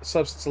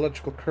 Substance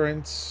electrical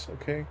currents.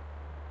 Okay.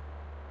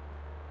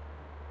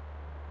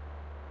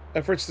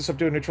 Efforts to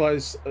subdue and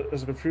neutralize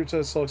as a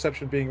fruta, sole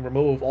exception being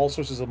remove of all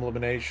sources of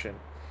elimination.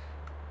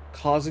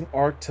 Causing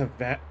arc to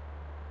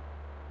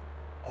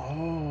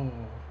Oh.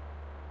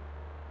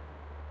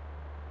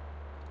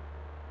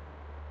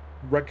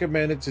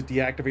 Recommended to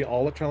deactivate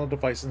all electronic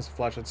devices and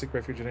flash and seek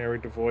refuge in an area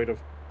devoid of...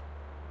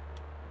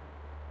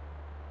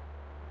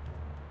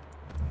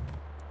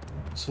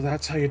 So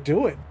that's how you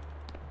do it.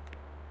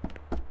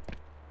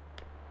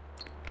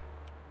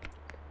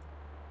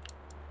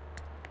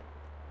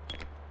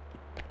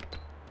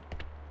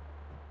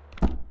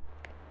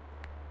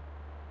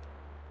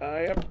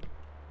 Yep.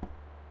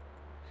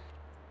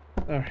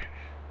 Alright.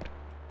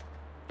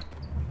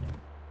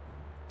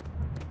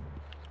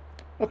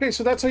 Okay,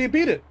 so that's how you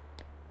beat it.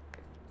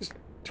 Just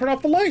turn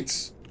off the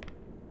lights.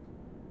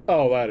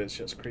 Oh, that is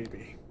just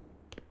creepy.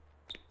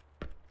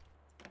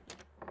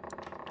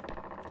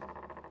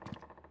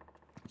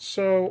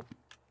 So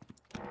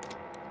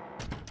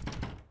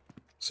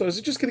is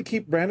it just gonna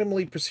keep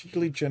randomly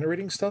procedurally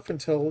generating stuff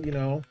until, you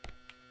know...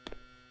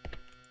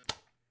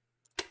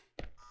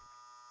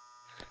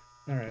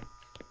 Alright.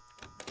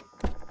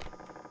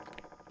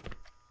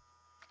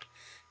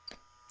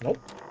 Nope.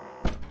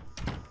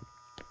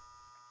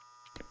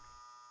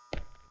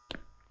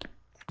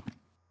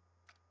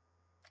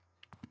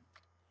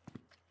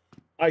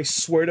 I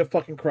swear to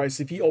fucking Christ,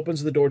 if he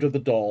opens the door to the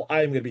doll,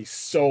 I am gonna be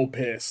so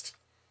pissed.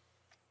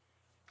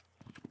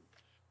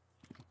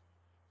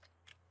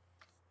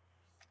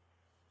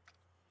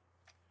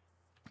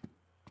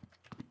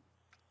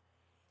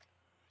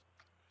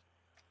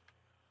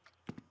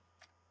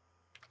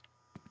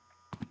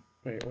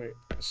 Wait.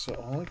 So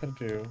all I gotta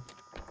do...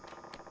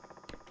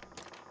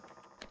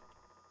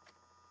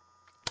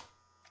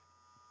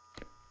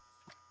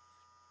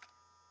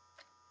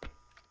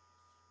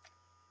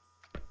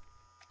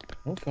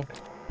 Oh, fuck.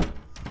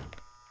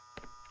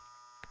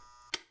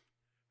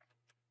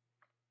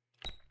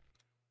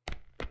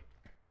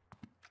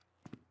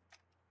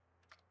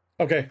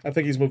 Okay, I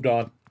think he's moved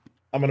on.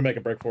 I'm gonna make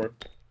a break for it.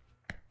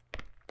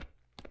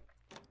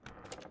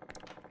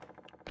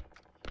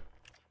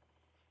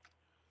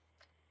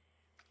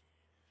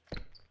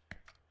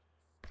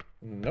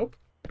 Nope.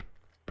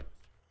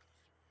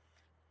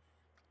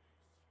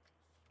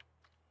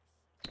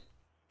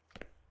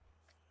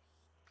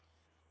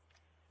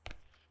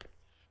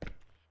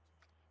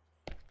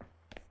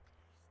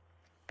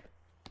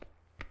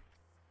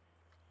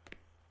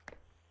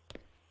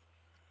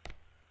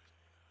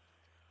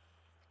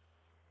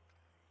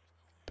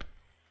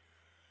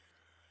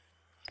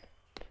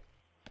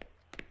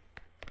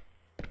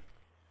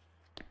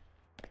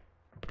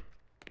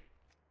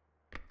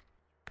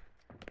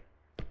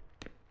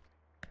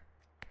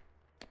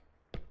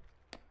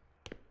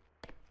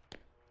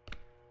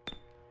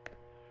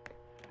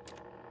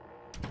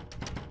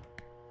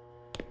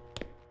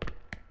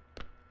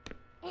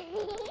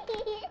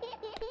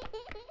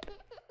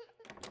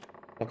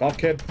 Fuck off,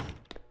 kid.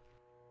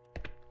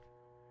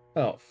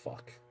 Oh,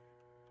 fuck.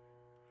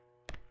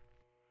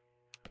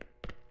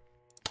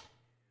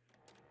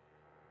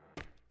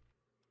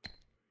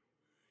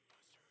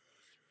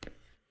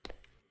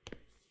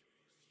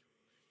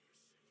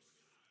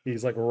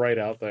 He's like right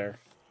out there.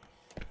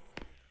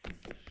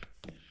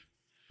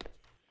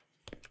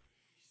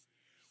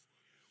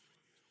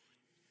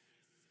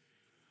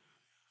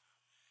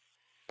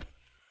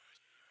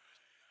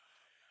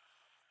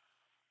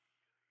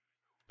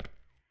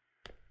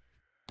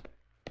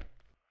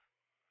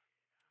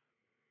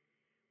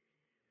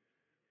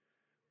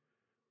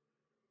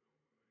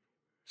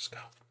 Just go.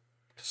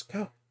 Just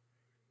go.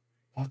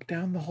 Walk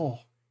down the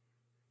hall.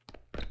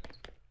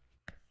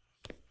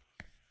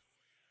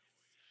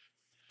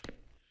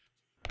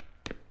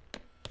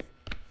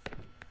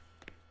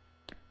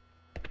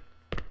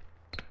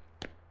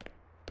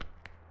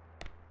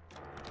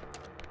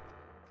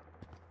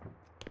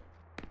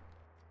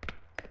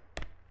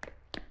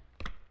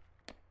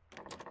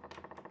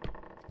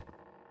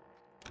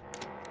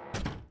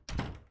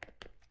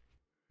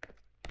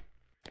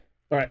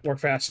 All right, work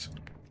fast.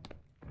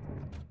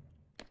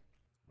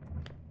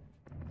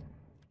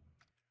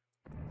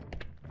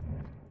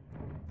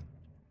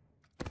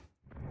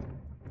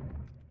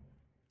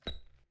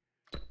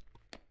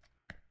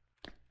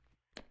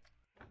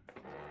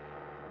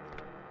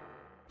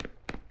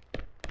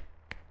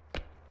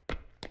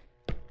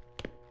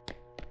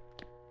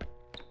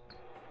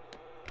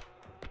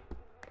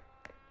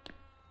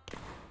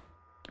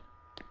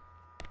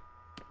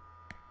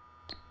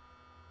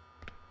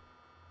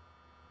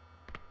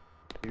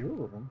 Your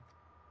room.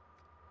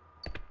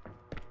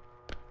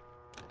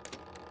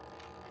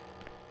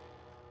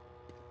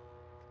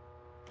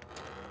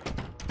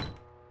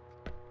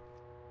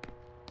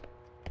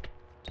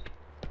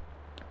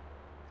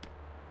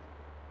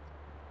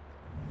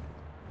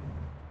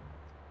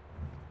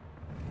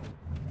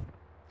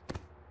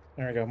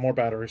 There we go, more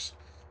batteries.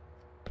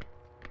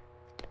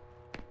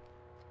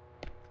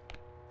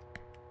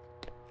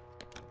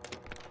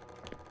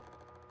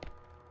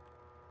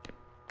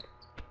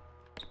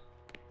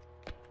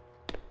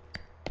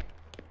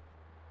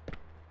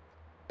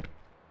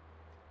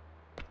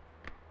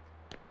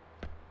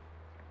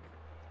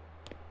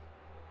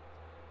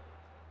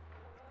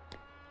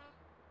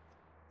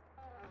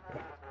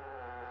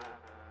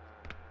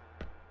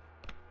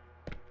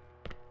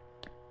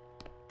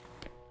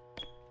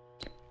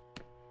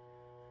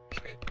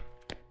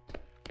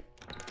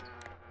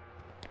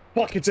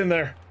 Fuck, it's in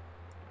there.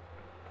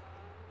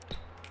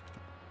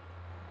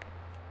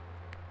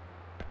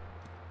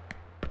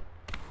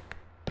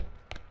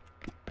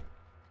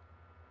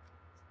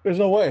 There's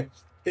no way.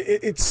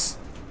 It's...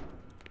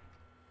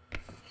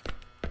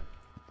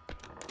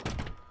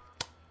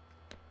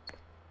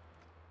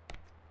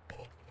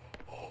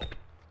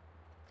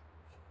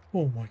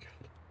 Oh my god.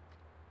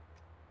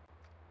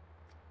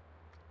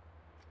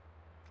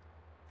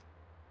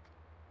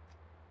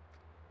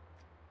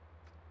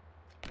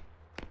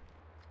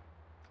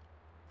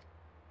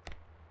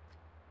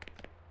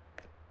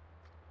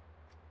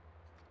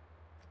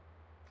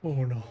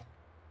 Oh no.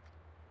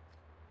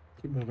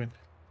 Keep moving.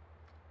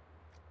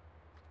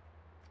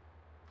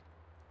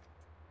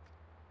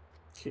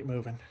 Keep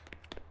moving.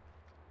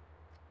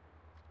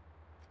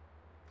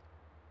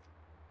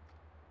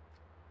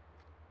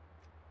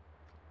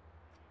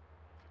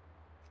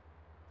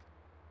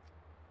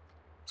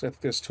 So I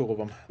think there's two of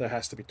them. There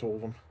has to be two of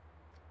them.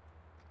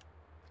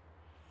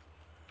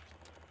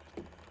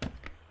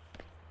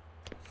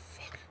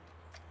 Fuck.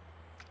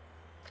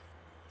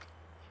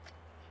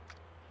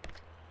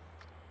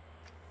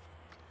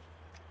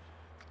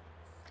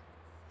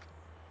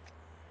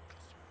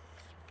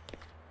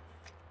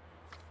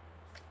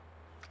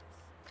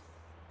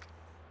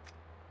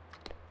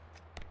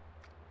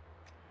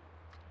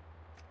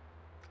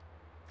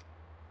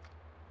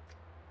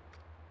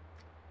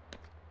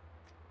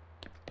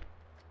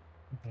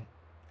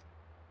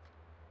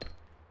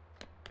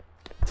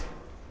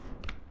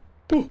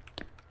 Ooh.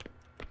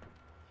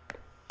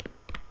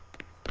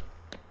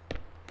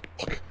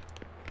 Fuck.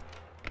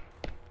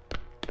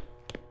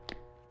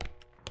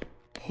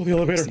 Oh, the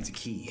elevator. This needs a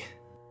key.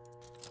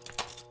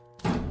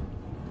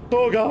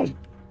 Oh god.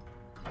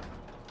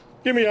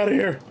 Get me out of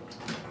here.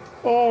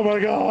 Oh my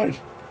god.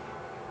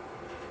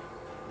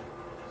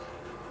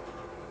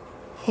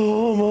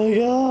 Oh my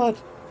god.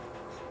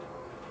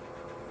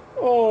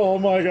 Oh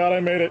my god, I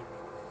made it.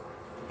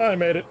 I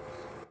made it.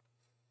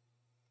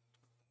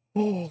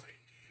 Holy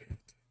shit.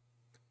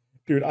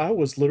 Dude, I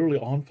was literally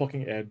on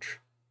fucking edge.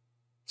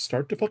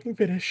 Start to fucking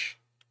finish.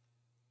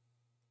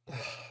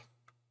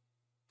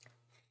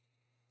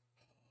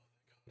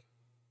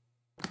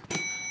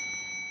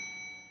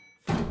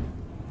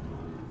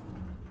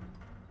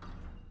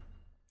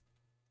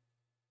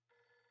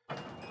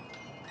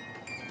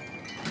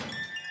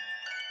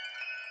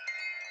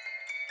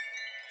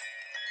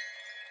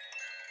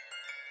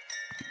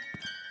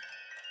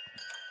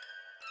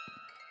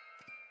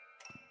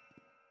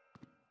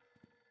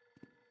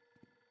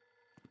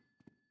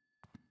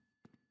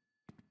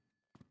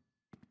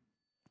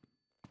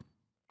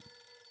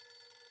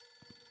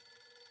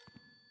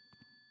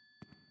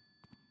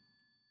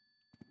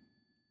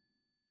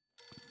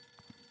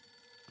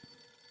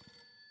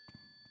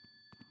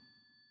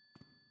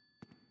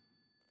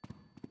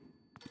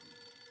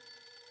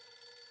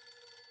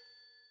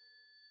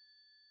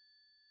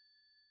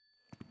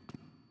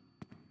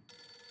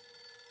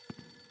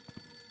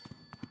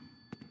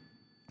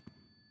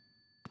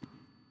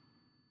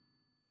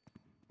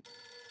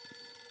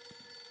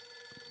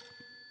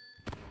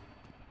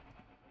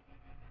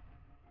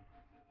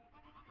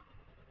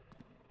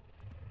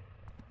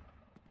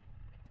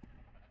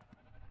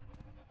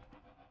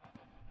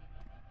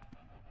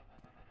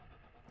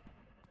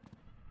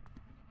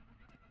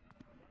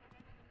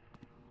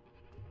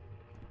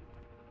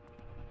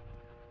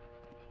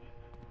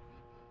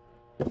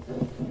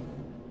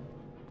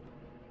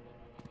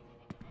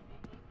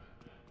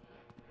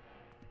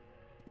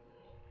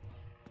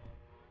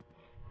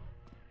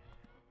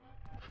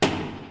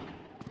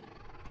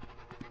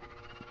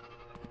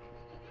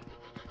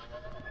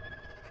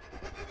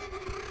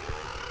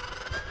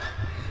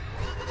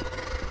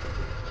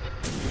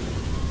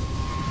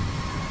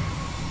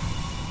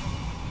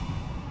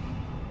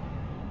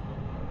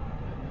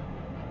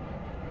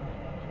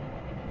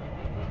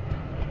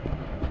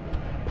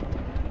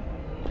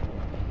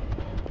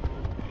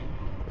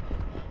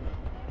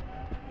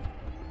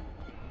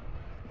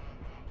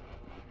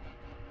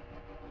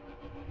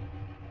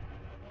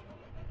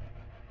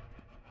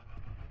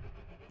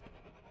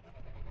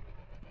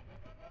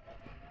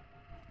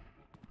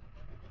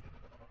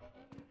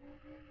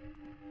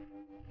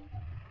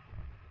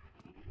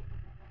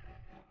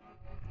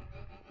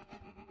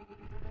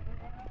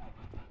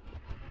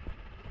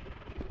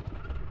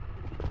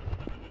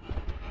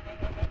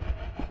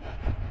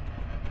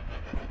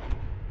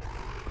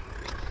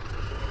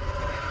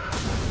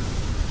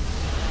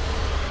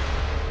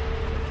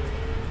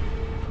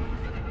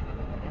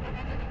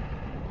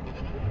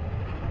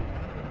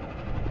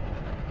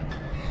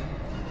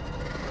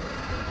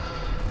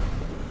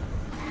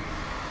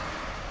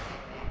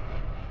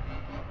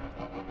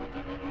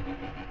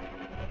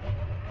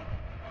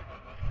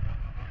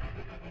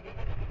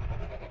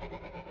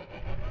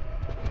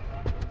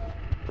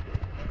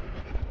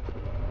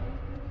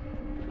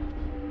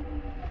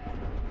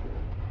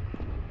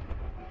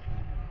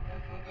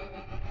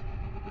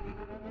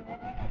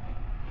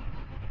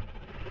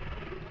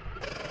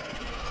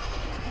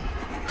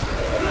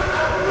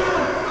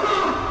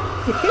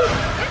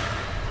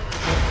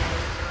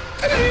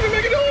 I didn't even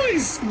make a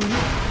noise!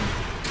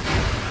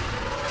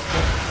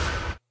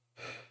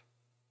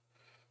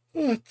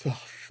 What the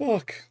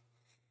fuck?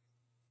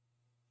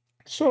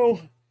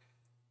 So,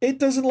 it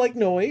doesn't like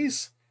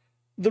noise.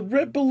 The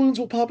red balloons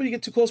will pop when you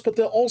get too close, but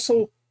they'll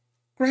also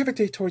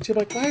gravitate towards you.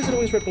 Like, why is it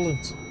always red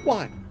balloons?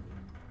 Why?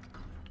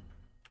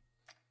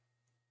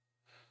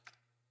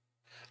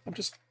 I'm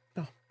just...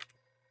 No.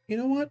 You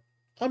know what?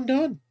 I'm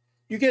done.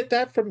 You get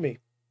that from me.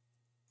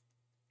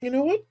 You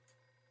know what?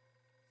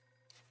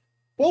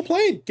 Well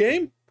played,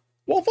 game.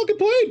 Well fucking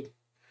played.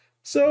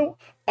 So,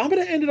 I'm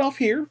going to end it off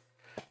here.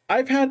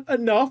 I've had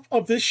enough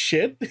of this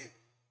shit.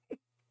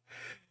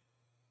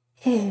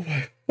 Oh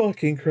my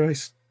fucking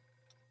Christ.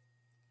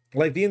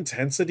 Like, the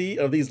intensity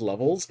of these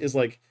levels is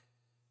like,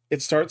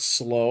 it starts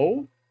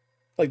slow.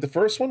 Like, the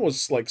first one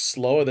was like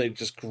slow and they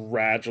just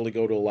gradually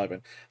go to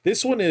 11.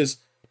 This one is,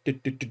 you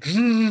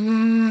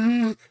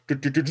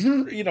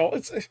know,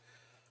 it's,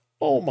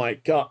 oh my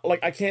God.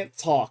 Like, I can't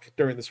talk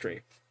during the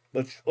stream.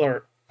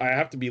 Or I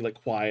have to be like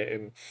quiet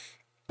and,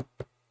 oh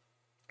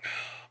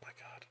my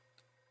God.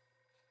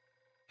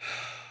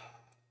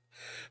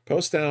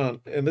 Post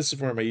down, and this is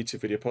for my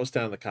YouTube video, post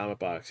down in the comment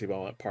box if you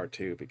want part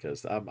 2,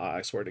 because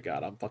I swear to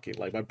God, I'm fucking,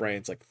 like, my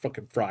brain's like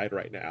fucking fried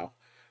right now.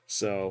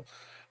 So,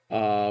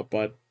 yeah,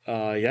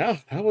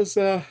 that was,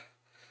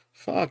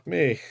 fuck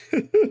me.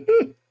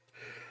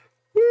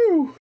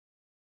 Woo!